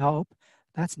give you help.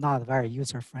 That's not very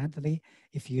user-friendly.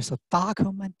 If you use a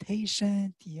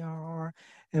documentation, dir,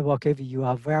 it will give you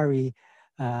a very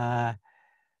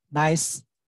nice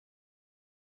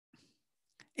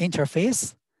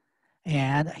interface.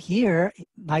 And here,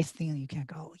 nice thing, you can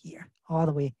go here all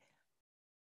the way.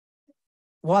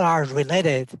 What are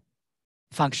related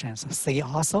functions? C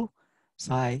also.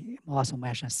 So I also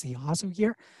mentioned C also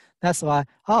here. That's why,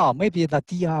 oh, maybe the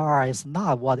dir is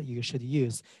not what you should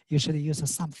use. You should use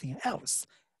something else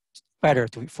better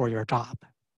for your job.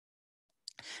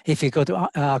 If you go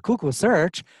to Google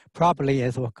search, probably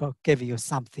it will give you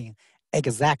something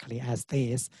exactly as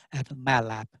this at the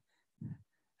MATLAB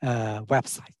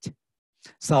website.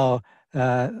 So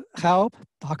help,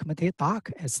 documented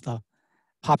doc is the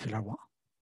popular one.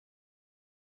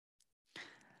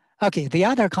 Okay, the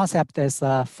other concept is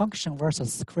function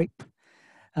versus script.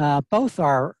 Both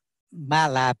are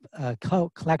MATLAB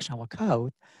collection of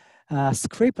code.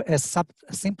 Script is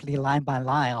simply line by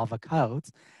line of a code,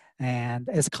 and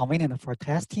it's convenient for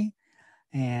testing.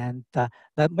 And the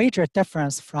major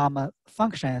difference from a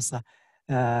function is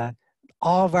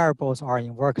all variables are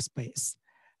in workspace.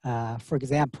 For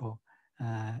example,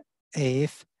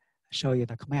 if show you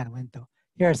the command window,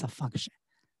 here's a function.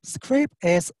 Script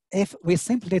is if we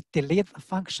simply delete the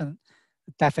function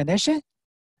definition,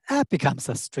 that becomes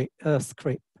a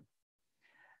script.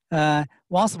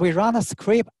 Once we run a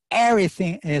script,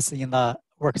 everything is in the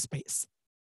workspace.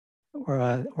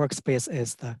 Or workspace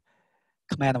is the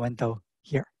command window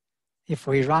here. If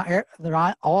we run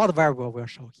all the variables will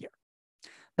show here.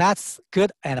 That's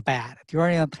good and bad.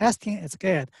 During testing, it's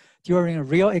good. During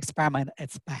real experiment,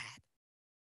 it's bad.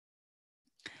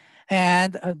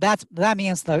 And that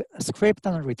means the script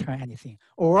doesn't return anything,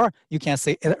 or you can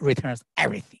say it returns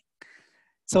everything.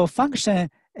 So function,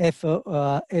 if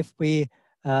we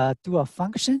do a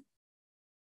function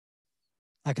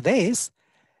like this,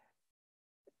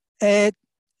 it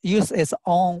uses its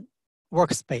own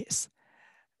workspace.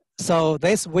 So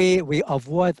this way we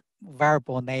avoid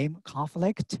variable name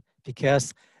conflict,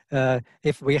 because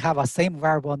if we have a same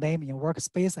variable name in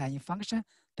workspace and in function,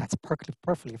 that's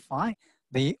perfectly fine.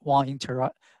 They won't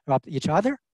interrupt each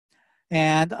other.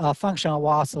 And a function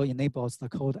also enables the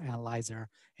code analyzer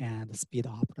and speed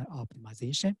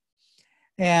optimization.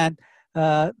 And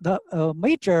the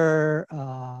major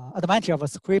advantage of a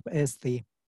script is the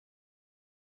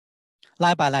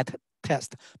line-by-line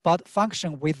test, but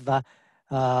function with the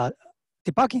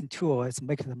debugging tool is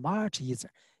make it much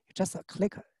easier. You just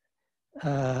click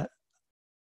on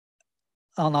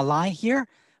a line here.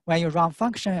 When you run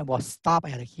function, it will stop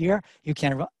at here. You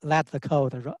can let the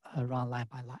code run line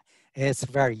by line. It's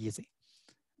very easy.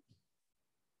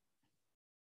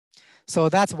 So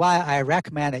that's why I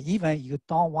recommend that even you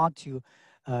don't want to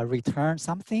return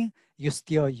something, you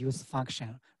still use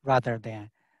function rather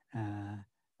than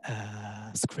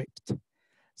script.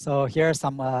 So here's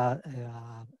some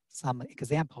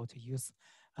example to use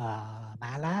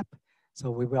Matlab. So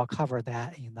we will cover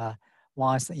that in the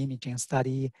one's imaging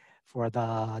study for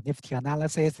the nifty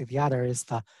analysis. The other is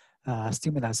the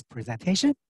stimulus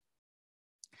presentation.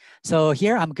 So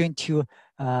here I'm going to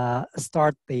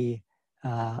start the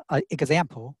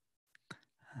example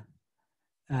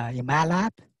in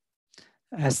Matlab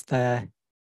as to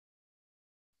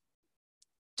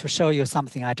show you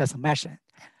something I just mentioned.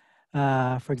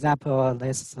 For example,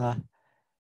 this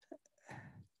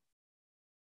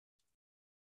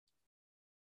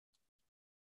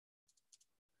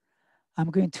I'm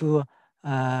going to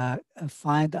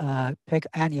pick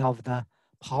any of the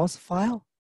pulse file,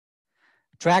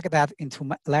 drag that into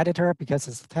my editor because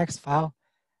it's a text file,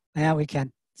 and we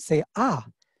can say,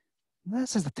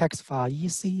 this is the text file,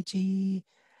 ECG,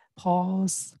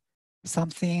 pulse,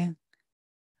 something.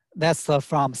 That's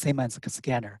from Siemens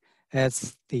scanner.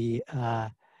 It's the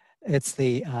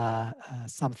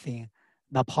something.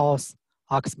 The pulse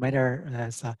oximeter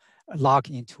is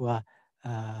logged into a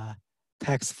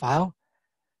text file,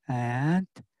 and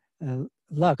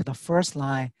look, the first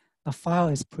line, the file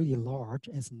is pretty large.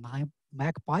 It's 9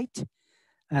 megabytes,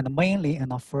 and mainly in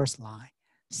the first line.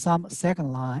 Some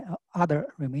second line,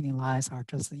 other remaining lines are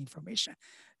just the information.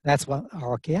 That's what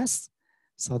our guess.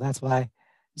 So that's why.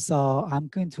 So I'm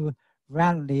going to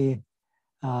randomly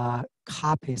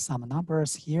copy some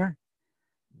numbers here.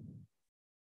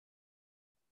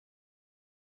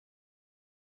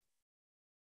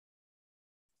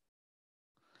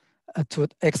 To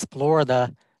explore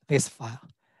this file,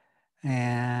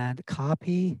 and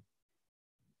copy.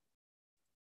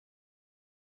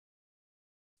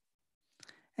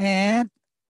 And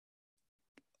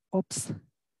oops,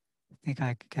 I think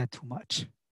I got too much.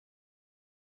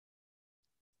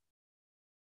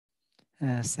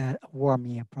 Said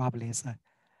warming probably is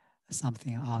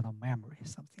something out of memory,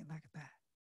 something like that.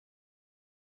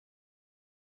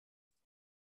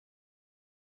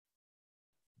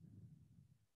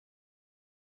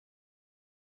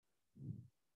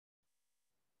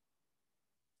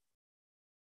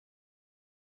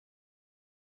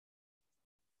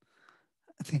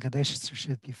 I think this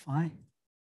should be fine.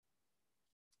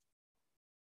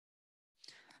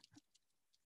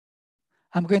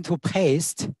 I'm going to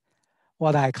paste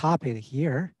what I copied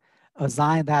here,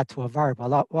 assign that to a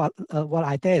variable. What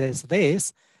I did is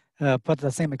this, put the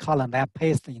semicolon, then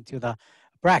paste into the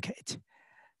bracket.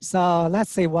 So let's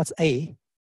see what's A.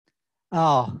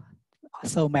 Oh,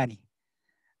 so many.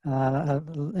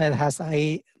 It has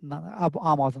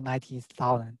almost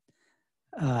 90,000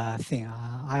 thing.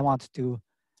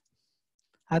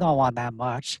 I don't want that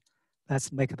much. Let's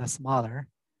make it smaller.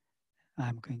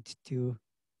 I'm going to do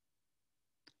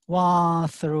 1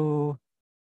 through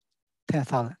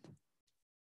 10,000.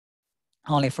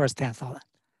 Only first 10,000.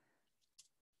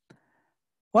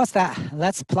 What's that?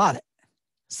 Let's plot it.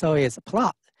 So it's a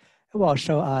plot. It will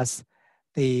show us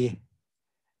the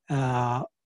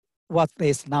what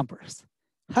these numbers.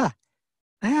 That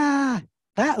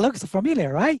looks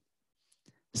familiar, right?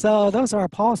 So those are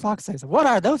pulse oxides. What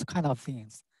are those kind of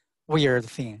things? Weird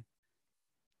thing.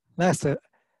 Let's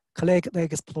click the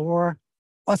explore.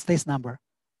 What's this number?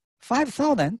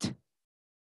 5,000.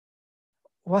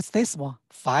 What's this one?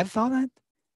 5,000?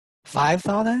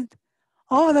 5,000?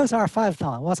 Oh, those are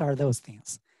 5,000. What are those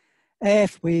things?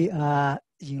 If we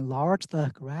enlarge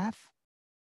the graph,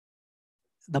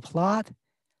 the plot,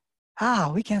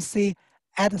 we can see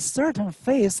at a certain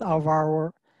phase of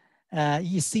our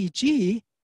ECG,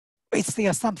 we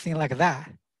see something like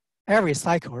that every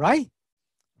cycle, right?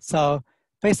 So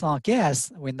based on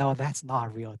guess, we know that's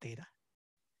not real data.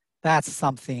 That's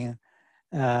something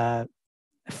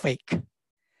fake.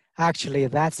 Actually,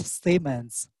 that's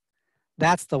Siemens.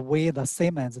 That's the way the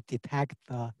Siemens detect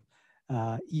the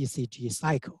ECG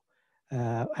cycle.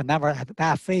 Whenever at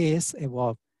that phase, it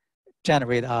will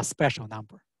generate a special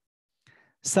number.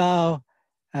 So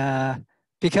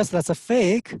because that's a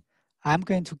fake, I'm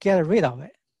going to get rid of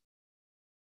it.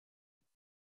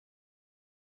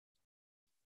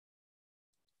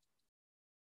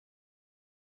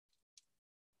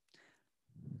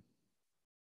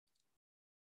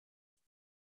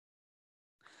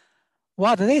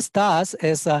 What this does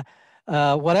is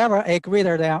whatever a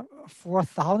greater than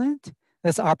 4,000,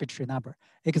 that's arbitrary number.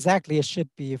 Exactly, it should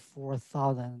be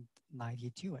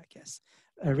 4,092, I guess.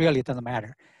 It really doesn't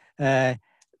matter.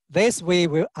 This way,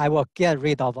 I will get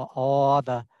rid of all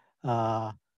the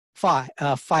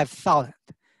 5,000.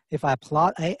 If I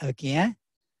plot A again,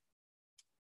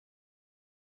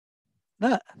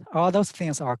 all those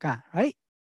things are gone, right?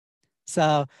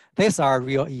 So these are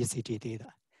real ECG data.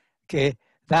 Okay,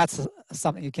 that's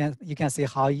something you can see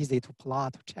how easy to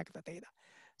plot to check the data.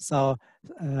 So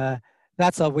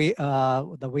that's a way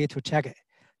the way to check it.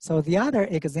 So the other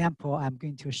example I'm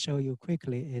going to show you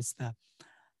quickly is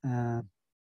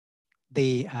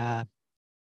the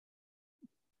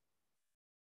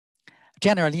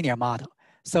general linear model.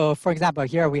 So for example,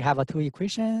 here we have two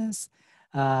equations.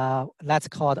 Let's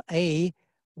call A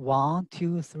 1,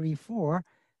 2, 3, 4,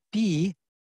 B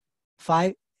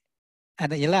 5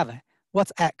 and 11.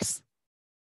 What's X?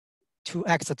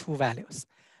 2X, two values.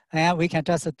 And we can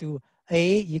just do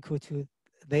A equal to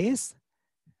this.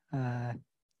 A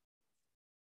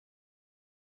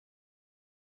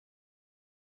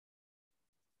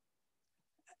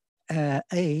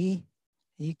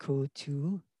equal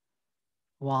to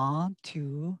 1,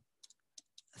 2,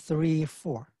 3,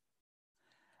 4.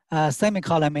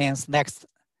 Semicolon means next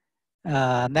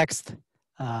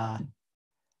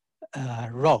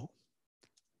row.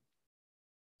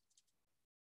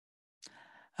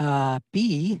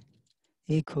 B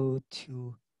equal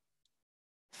to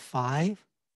 5,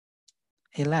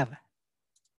 11.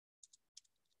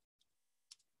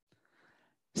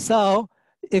 So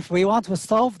if we want to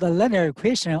solve the linear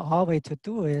equation, all we to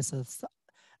do is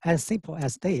as simple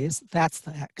as this, that's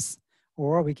the X,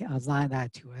 or we can assign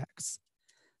that to X.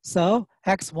 So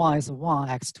X1 is 1,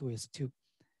 X2 is 2.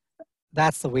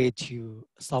 That's the way to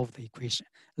solve the equation,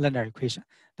 linear equation.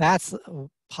 That's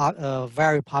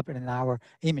very popular in our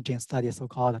imaging study,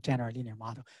 so-called general linear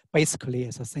model. Basically,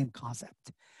 it's the same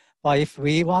concept. But if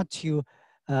we want to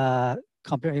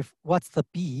compare, what's the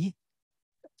B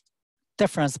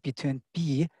difference between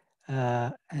B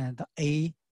and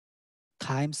A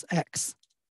times X?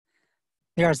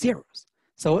 There are zeros.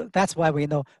 So that's why we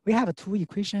know we have two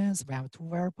equations, we have two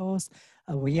variables.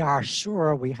 We are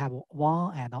sure we have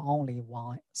one and only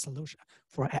one solution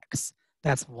for X.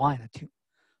 That's 1 and 2.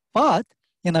 But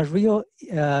in a real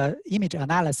image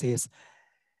analysis,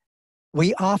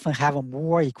 we often have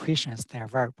more equations than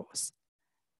variables.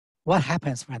 What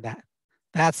happens when that?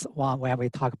 That's one when we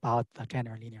talk about the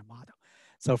general linear model.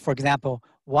 So for example,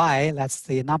 Y, let's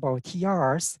say number of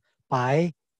TRs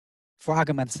by, for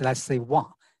arguments, let's say 1.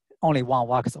 Only one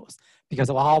voxels, because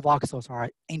all voxels are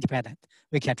independent.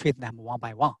 We can treat them one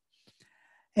by one.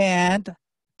 And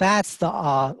that's the,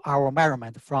 our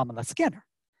measurement from the scanner.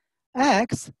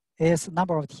 X is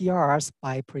number of TRs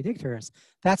by predictors.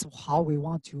 That's how we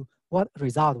want to, what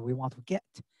result we want to get.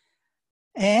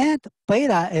 And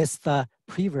beta is the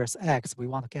previous X, we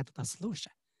want to get the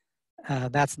solution.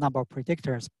 That's number of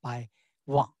predictors by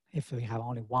 1, if we have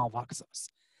only one voxels.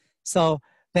 So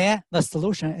then the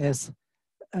solution is,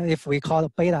 if we call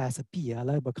beta as a B, a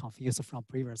little bit confused from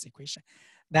previous equation,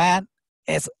 then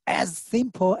it's as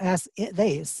simple as it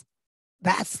is.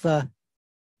 That's the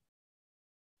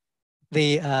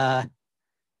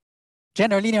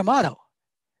general linear model.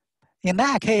 In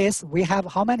that case, we have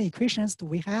how many equations do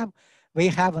we have? We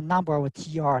have a number of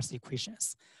TRs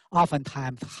equations,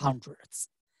 oftentimes hundreds.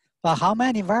 But how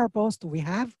many variables do we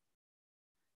have?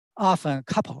 Often a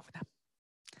couple of them.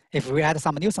 If we add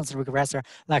some nuisance regressor,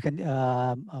 like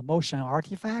a motion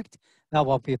artifact, that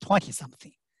will be 20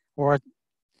 something or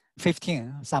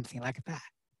 15, something like that.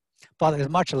 But it's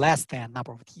much less than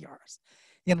number of TRs.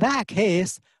 In that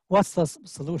case, what's the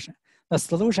solution? The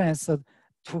solution is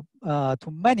to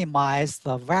minimize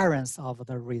the variance of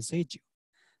the residue.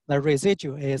 The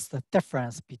residue is the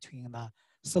difference between the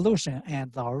solution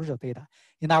and the original data.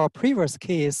 In our previous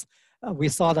case, we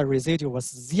saw the residual was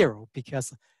 0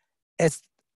 because it's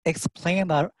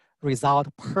explained the result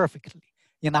perfectly.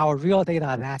 In our real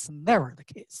data, that's never the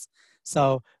case.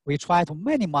 So we try to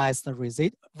minimize the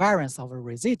variance of a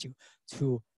residue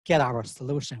to get our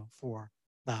solution for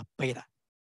the beta.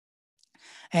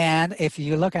 And if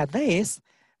you look at this,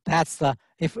 that's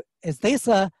is this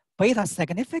a beta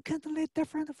significantly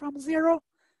different from 0?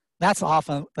 That's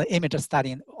often the image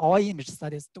study, all image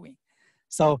studies doing.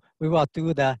 So we will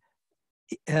do the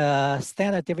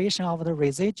standard deviation of the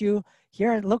residue.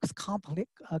 Here it looks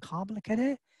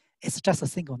complicated. It's just a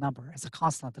single number. It's a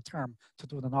constant term to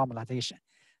do the normalization.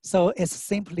 So it's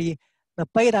simply the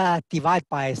beta divided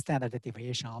by standard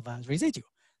deviation of the residue.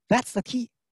 That's the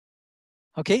key.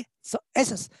 Okay, so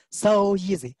it's so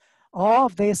easy. All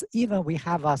of this, even we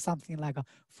have something like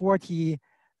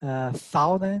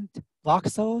 40,000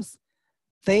 voxels,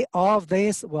 all of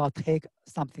this will take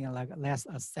something like less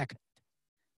a second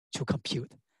to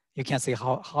compute. You can see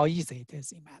how easy it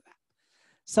is in Matlab.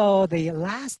 So the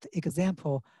last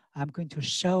example, I'm going to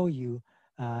show you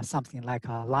something like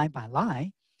a line by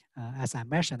line. As I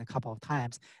mentioned a couple of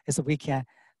times, is we can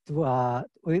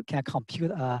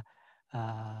compute a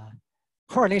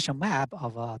correlation map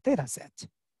of a data set.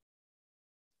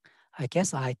 I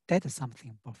guess I did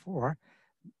something before.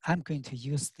 I'm going to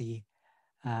use the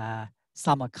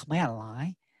some command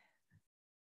line.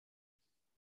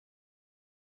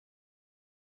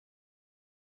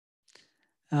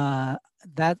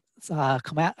 That's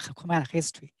command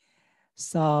history.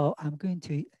 So I'm going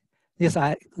to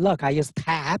look. I use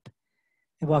tab.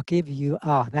 It will give you.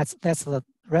 That's the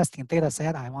resting data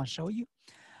set I want to show you.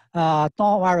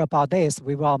 Don't worry about this.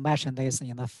 We will mention this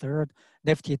in the third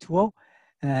Nifty tool,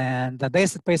 and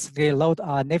this basically load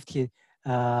a Nifty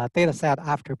data set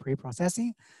after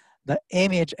pre-processing. The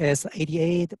image is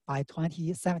 88 by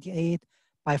 78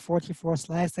 by 44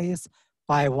 slices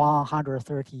by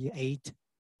 138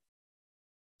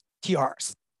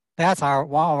 TRs. That's one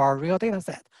of our real data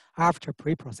set after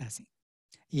pre-processing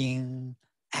in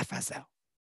FSL.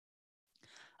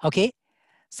 Okay,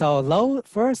 so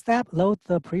first step, load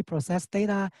the pre-processed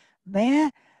data.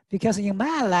 Then, because in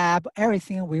MATLAB,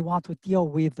 everything we want to deal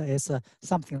with is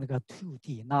something like a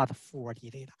 2D, not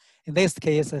 4D data. In this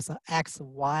case, it's X,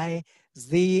 Y,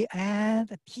 Z,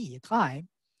 and T time.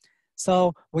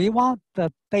 So we want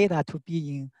the data to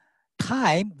be in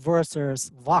time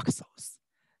versus voxels.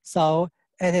 So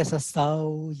it is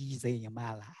so easy in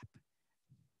MATLAB.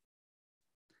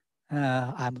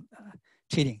 I'm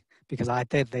cheating because I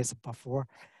did this before.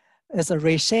 It's a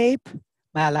reshape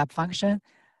MATLAB function.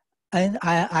 And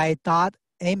I dot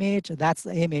image, that's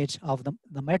the image of the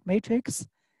matrix.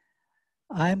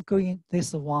 I'm going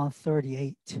this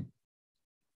 138.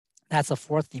 That's a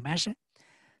fourth dimension.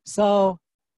 So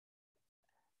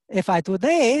if I do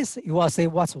this, you will say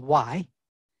what's Y.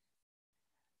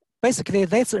 Basically,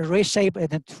 this reshape in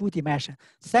 2 dimensions.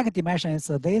 Second dimension is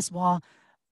this one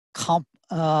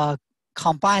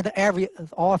combined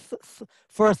all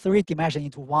first 3 dimensions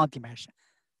into 1 dimension.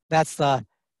 That's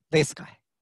this guy.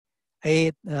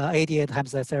 88 times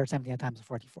 78 times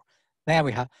 44. Then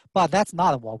we have, but that's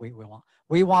not what we want.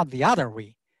 We want the other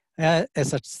way.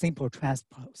 It's a simple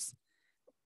transpose.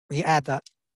 We add the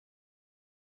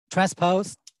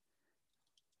transpose.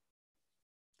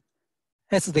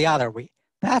 It's the other way.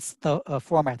 That's the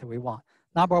format we want.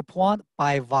 Number of point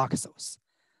by voxels.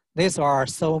 These are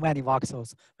so many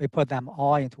voxels. We put them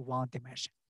all into 1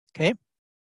 dimension. Okay.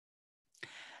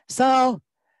 So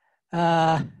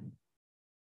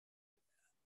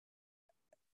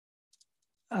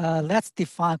let's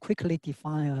quickly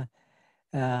define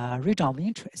a region of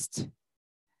interest.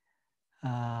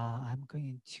 I'm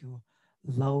going to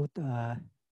load the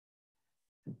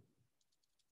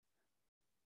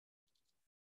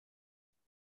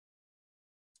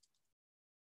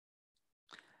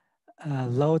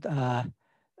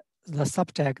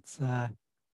subject's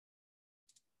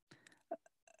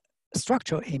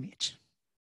structural image.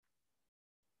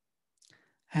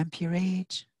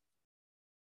 Amperage.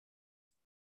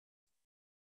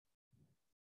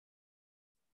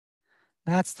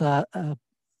 That's the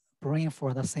brain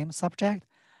for the same subject.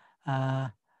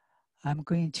 I'm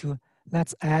going to,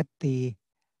 let's add the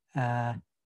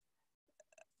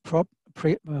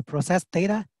process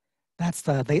data. That's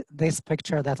this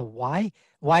picture, that's Y.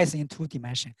 Y is in 2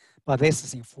 dimensions, but this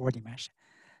is in 4 dimensions.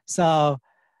 So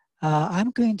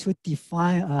I'm going to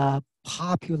define a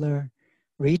popular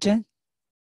region.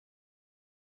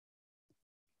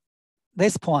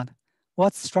 This point,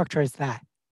 what structure is that?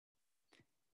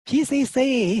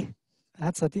 PCC,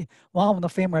 that's one of the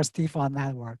famous default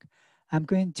network. I'm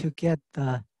going to get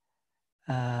the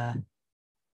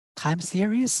time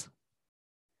series,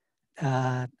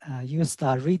 use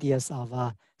the radius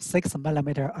of 6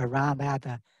 millimeter around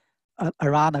that,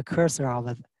 around the cursor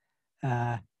of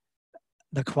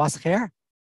the crosshair.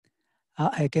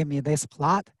 It gave me this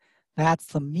plot. That's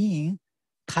the mean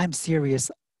time series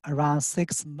around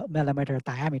 6 millimeter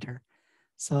diameter.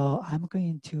 So I'm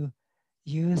going to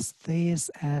use this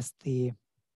as the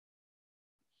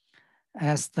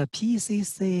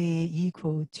PCC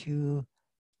equal to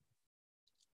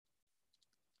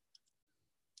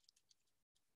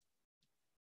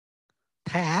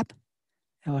tab.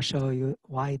 I will show you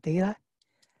Y data.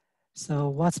 So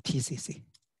what's PCC?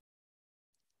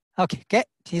 Okay, get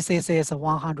PCC is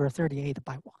 138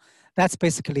 by 1. That's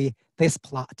basically this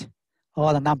plot.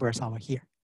 All the numbers over here.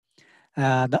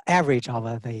 The average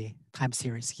of the time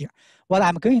series here. What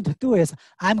I'm going to do is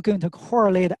I'm going to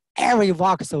correlate every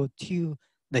voxel to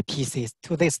the PCC,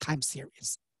 to this time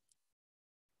series.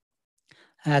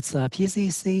 That's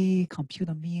PCC,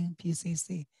 computer mean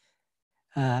PCC,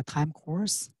 time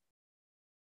course.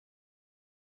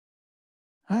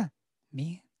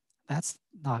 Mean, that's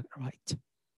not right.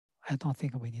 I don't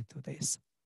think we need to do this.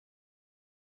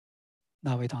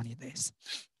 No, we don't need this.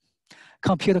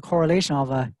 Compute the correlation of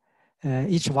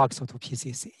each voxel to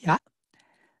PCC, yeah?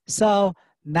 So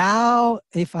now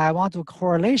if I want to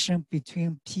correlation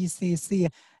between PCC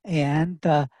and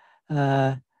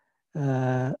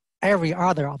every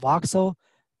other voxel,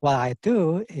 what I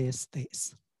do is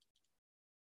this.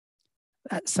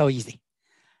 That's so easy.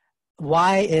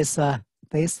 Y is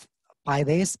this, by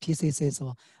this PCC,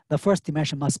 so the first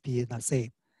dimension must be the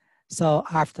same. So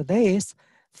after this,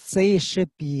 C should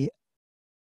be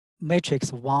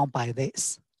matrix 1 by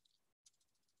this.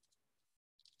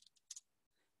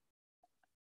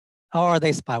 Or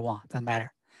this by 1, doesn't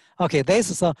matter. Okay, this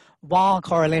is a 1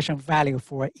 correlation value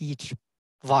for each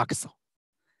voxel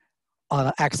on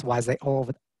the X, Y, Z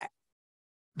over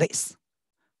this.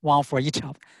 1 for each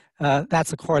of them.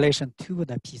 That's a correlation to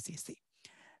the PCC.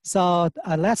 So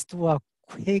let's do a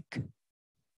quick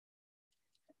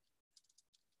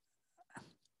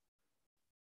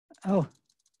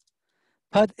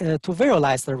but to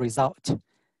visualize the result,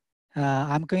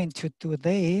 I'm going to do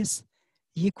this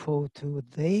equal to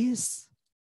this.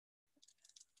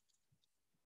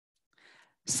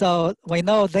 So we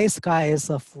know this guy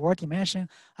is a 4 dimension.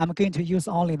 I'm going to use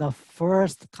only the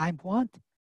first time point.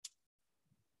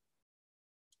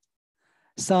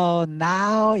 So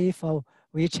now if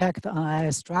we check the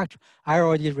NIS structure, I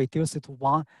already reduced it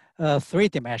to 3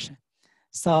 dimension.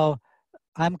 So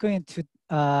I'm going to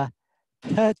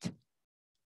put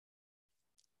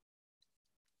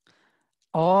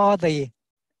all the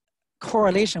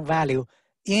correlation value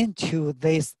into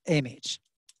this image.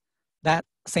 That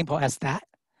simple as that.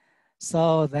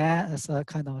 So that is a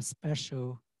kind of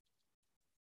special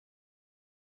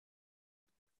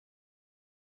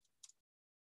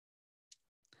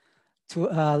to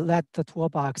let the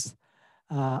toolbox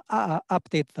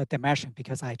update the dimension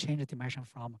because I changed the dimension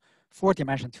from 4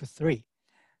 dimension to 3.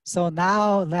 So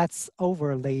now let's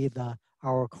overlay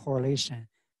our correlation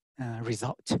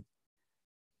result.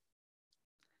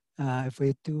 If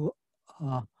we do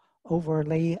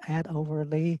overlay, add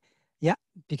overlay, yeah,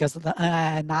 because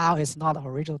now it's not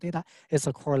original data, it's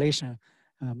a correlation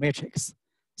matrix.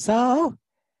 So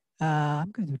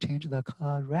I'm going to change the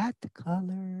red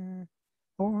color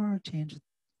or change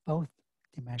both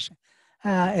dimension.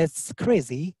 It's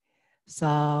crazy.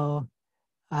 So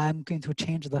I'm going to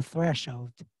change the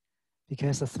threshold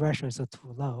because the threshold is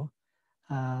too low.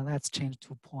 Let's change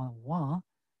to 0.1.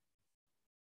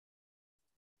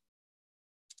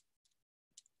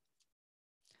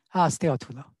 Still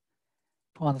too low.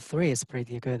 0.3 is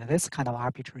pretty good. This is kind of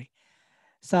arbitrary.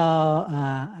 So,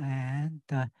 and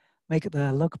make it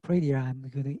look prettier, I'm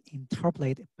going to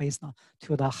interpolate it based on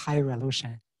to the high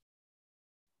resolution.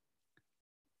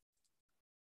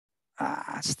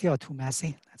 Still too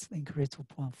messy. Let's increase to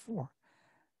 0.4.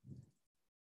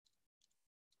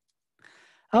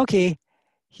 Okay,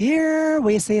 here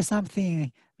we see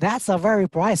something that's a very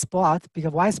bright spot.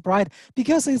 Because why is bright?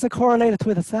 Because it's correlated to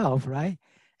itself, right?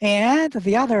 And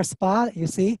the other spot, you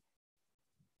see,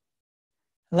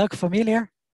 look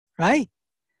familiar, right?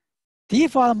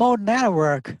 Default mode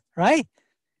network, right?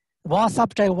 One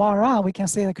subject, one run, we can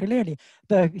see it clearly.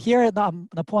 Here,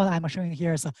 the point I'm showing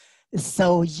here is it's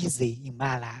so easy in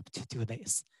Matlab to do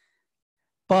this.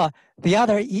 But the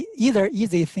other either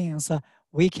easy things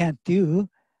we can do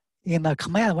in the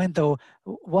command window,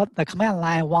 what the command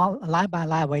line, line by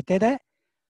line, we did it.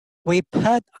 We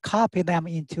copy them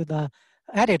into the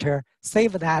editor,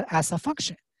 save that as a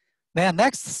function. Then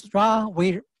next run,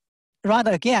 we run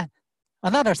it again.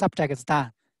 Another subject is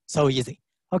done. So easy.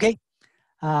 Okay,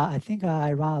 I think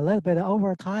I run a little bit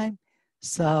over time.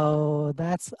 So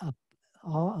that's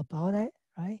all about it,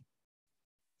 right?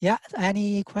 Yeah,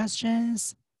 any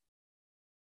questions?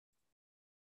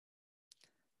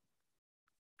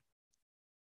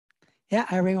 Yeah,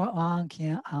 everyone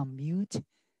can unmute.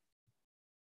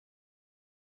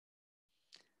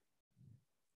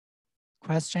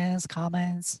 Questions,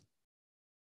 comments?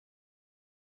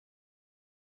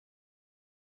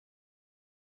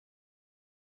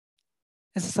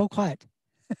 It's so quiet.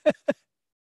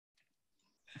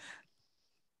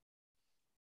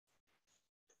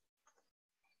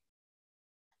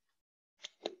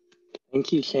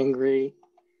 Thank you, Xiangrui.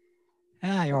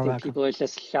 Yeah, you're I think welcome. people are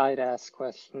just shy to ask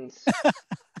questions.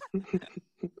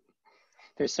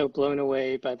 They're so blown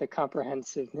away by the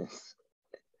comprehensiveness.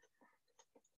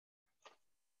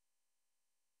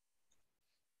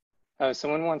 Oh,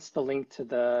 someone wants the link to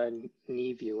the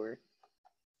knee viewer.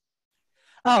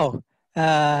 Oh,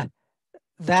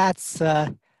 that's I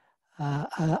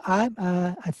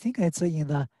think it's in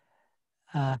the.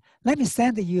 Let me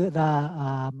send you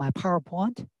the my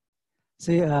PowerPoint,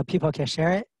 so people can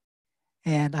share it.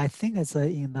 And I think it's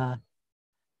in the.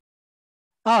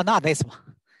 Oh, not this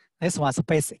one. This one's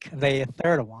basic. The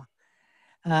third one.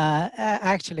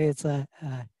 Actually, it's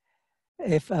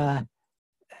if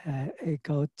it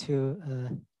go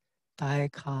to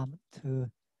DICOM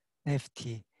to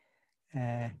Nifty,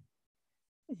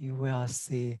 you will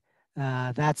see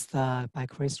that's the by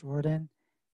Chris Jordan.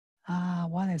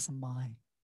 What is mine?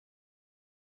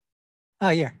 Oh,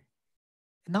 here.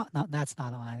 No, that's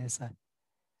not mine. It's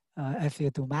if you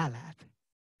do Matlab,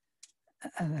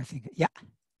 and I think yeah,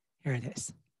 here it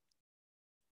is.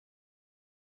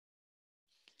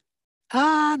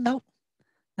 No,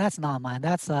 that's not mine.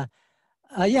 That's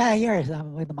yeah, here is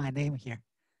with my name here.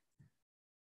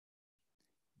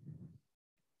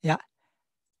 Yeah.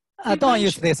 Don't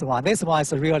use this one. This one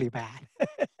is really bad.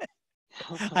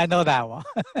 I know that one.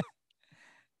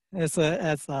 it's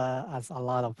a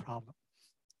lot of problem.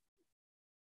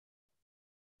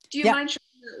 Do you mind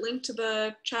sharing the link to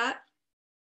the chat?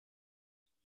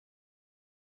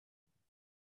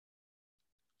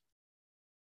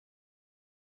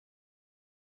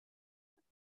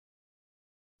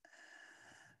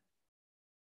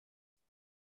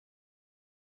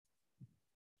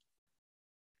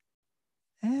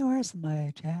 Hey, where's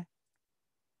my chat?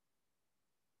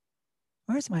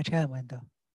 Where's my chat window?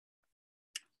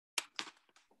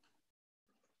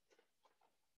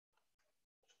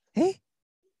 Hey?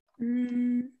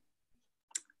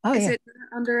 Oh, is it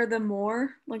under the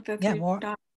more, like the three more.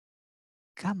 dots?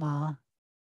 Come on.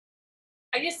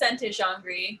 I just sent it,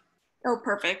 Xiangrui. Oh,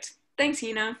 perfect. Thanks,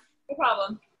 Hina. No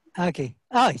problem. Okay.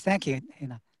 Oh, thank you,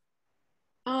 Hina.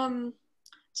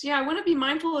 So yeah, I want to be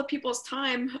mindful of people's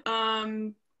time.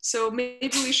 So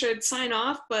maybe we should sign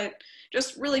off, but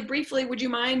just really briefly, would you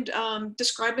mind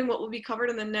describing what will be covered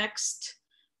in the next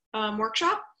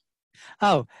workshop?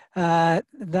 Oh,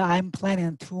 I'm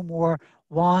planning 2 more.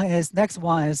 Next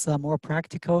one is more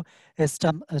practical. It's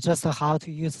just how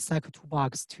to use Cycle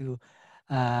Toolbox to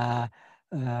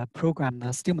program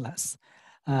the stimulus.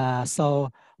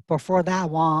 So before that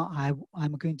one,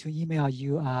 I'm going to email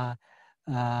you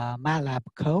Matlab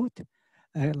code,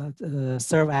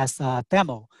 serve as a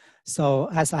demo. So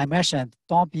as I mentioned,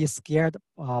 don't be scared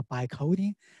by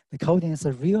coding. The coding is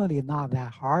really not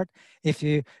that hard. If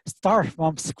you start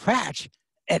from scratch,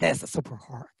 it is super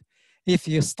hard. If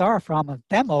you start from a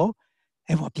demo,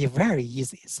 it will be very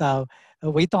easy. So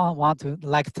we don't want to,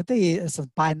 like today, is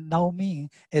by no means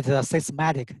it's a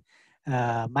systematic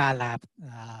Matlab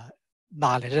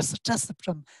knowledge. It's just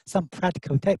some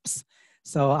practical tips.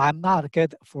 So I'm not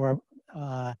good for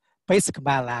basic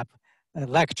Matlab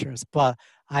lectures, but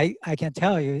I can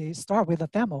tell you start with a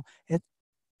demo. It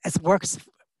works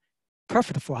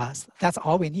perfect for us. That's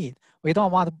all we need. We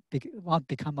don't want to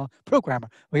become a programmer.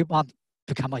 We want to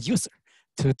become a user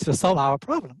to solve our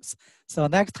problems. So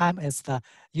next time is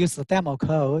use the demo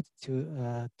code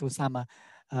to do some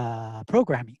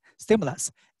programming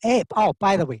stimulus.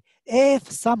 By the way, if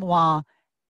someone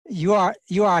you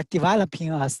are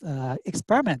developing a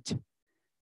experiment,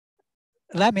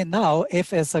 let me know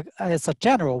if it's a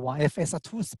general one. If it's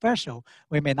too special,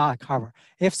 we may not cover.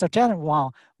 If it's a general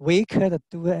one, we could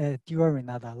do it during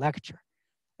the lecture.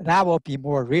 That will be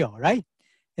more real, right?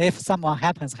 If someone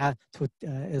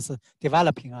is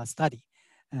developing a study,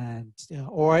 and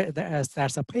or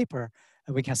there's a paper,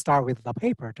 we can start with the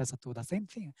paper, just do the same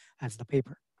thing as the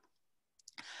paper.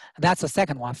 That's the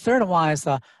second one. Third one is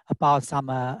about some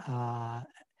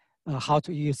how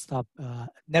to use the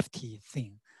Nifty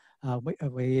thing.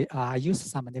 we use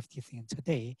some nifty thing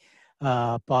today,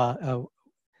 but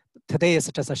today is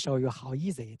just to show you how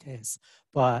easy it is,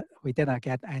 but we didn't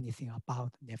get anything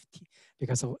about Nifty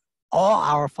because all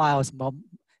our files,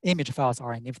 image files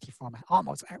are in Nifty format,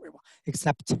 almost everyone,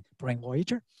 except Brain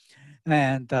Voyager.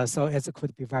 And so it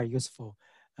could be very useful.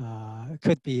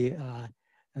 Could be,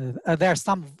 there's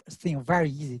something very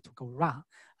easy to go wrong.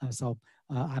 So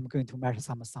I'm going to measure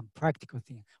some practical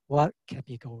thing. What can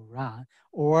be go wrong,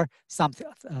 or something,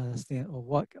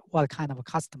 what kind of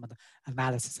customer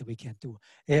analysis we can do.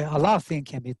 A lot of things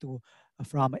can be do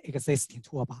from existing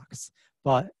toolbox.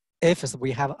 But if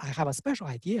I have a special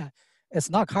idea, it's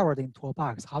not covered in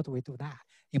toolbox. How do we do that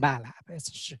in Matlab?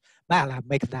 Matlab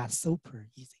makes that super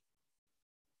easy.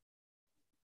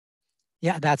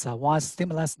 Yeah, that's one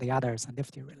stimulus. The other is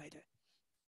Nifty related.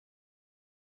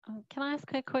 Can I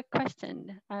ask a quick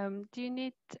question? Do you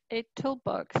need a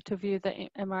toolbox to view the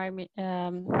MRI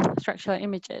structural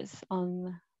images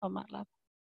on Matlab?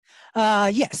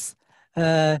 Yes.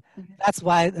 That's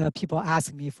why people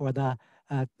ask me for the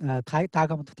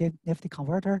diagram to Nifty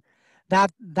converter.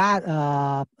 That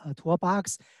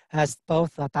toolbox has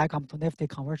both the diagram to Nifty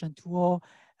conversion tool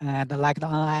and like the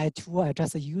NI tool I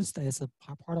just used is a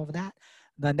part of that.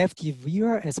 The Nifty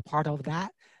viewer is part of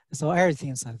that. So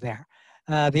everything's there.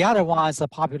 The other ones, the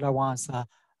popular ones,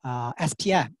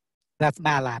 SPM, that's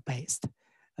MATLAB based.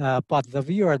 But the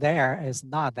viewer there is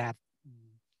not that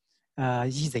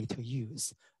easy to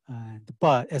use,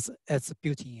 but it's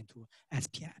built into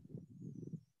SPM.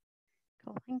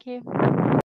 Cool, thank you.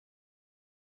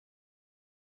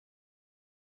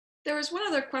 There was one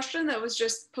other question that was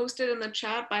just posted in the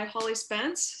chat by Holly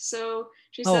Spence. So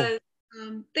she says,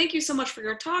 thank you so much for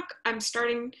your talk. I'm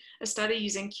starting a study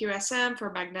using QSM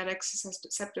for magnetic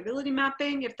susceptibility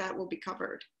mapping, if that will be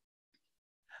covered.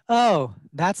 Oh,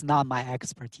 that's not my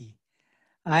expertise.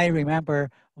 I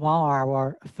remember one of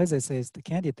our physicist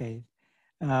candidate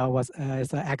is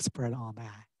an expert on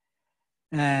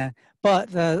that. But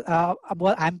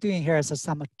what I'm doing here is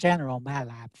some general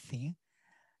MATLAB thing.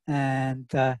 And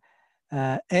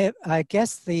I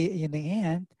guess in the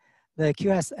end, the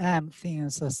QSM thing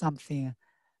is something,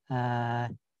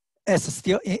 it's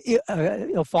still,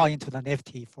 it'll fall into the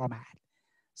Nifty format.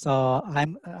 So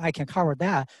I can cover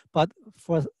that, but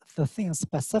for the things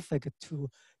specific to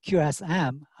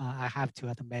QSM, I have to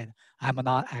admit, I'm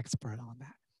not expert on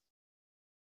that.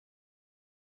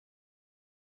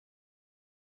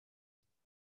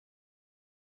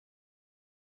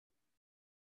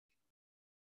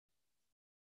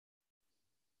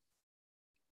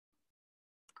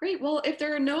 Great. Well, if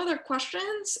there are no other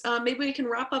questions, maybe we can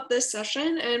wrap up this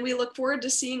session, and we look forward to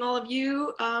seeing all of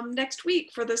you next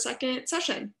week for the second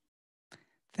session.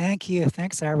 Thank you.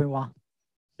 Thanks, everyone.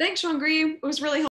 Thanks, Xiangrui. It was really helpful.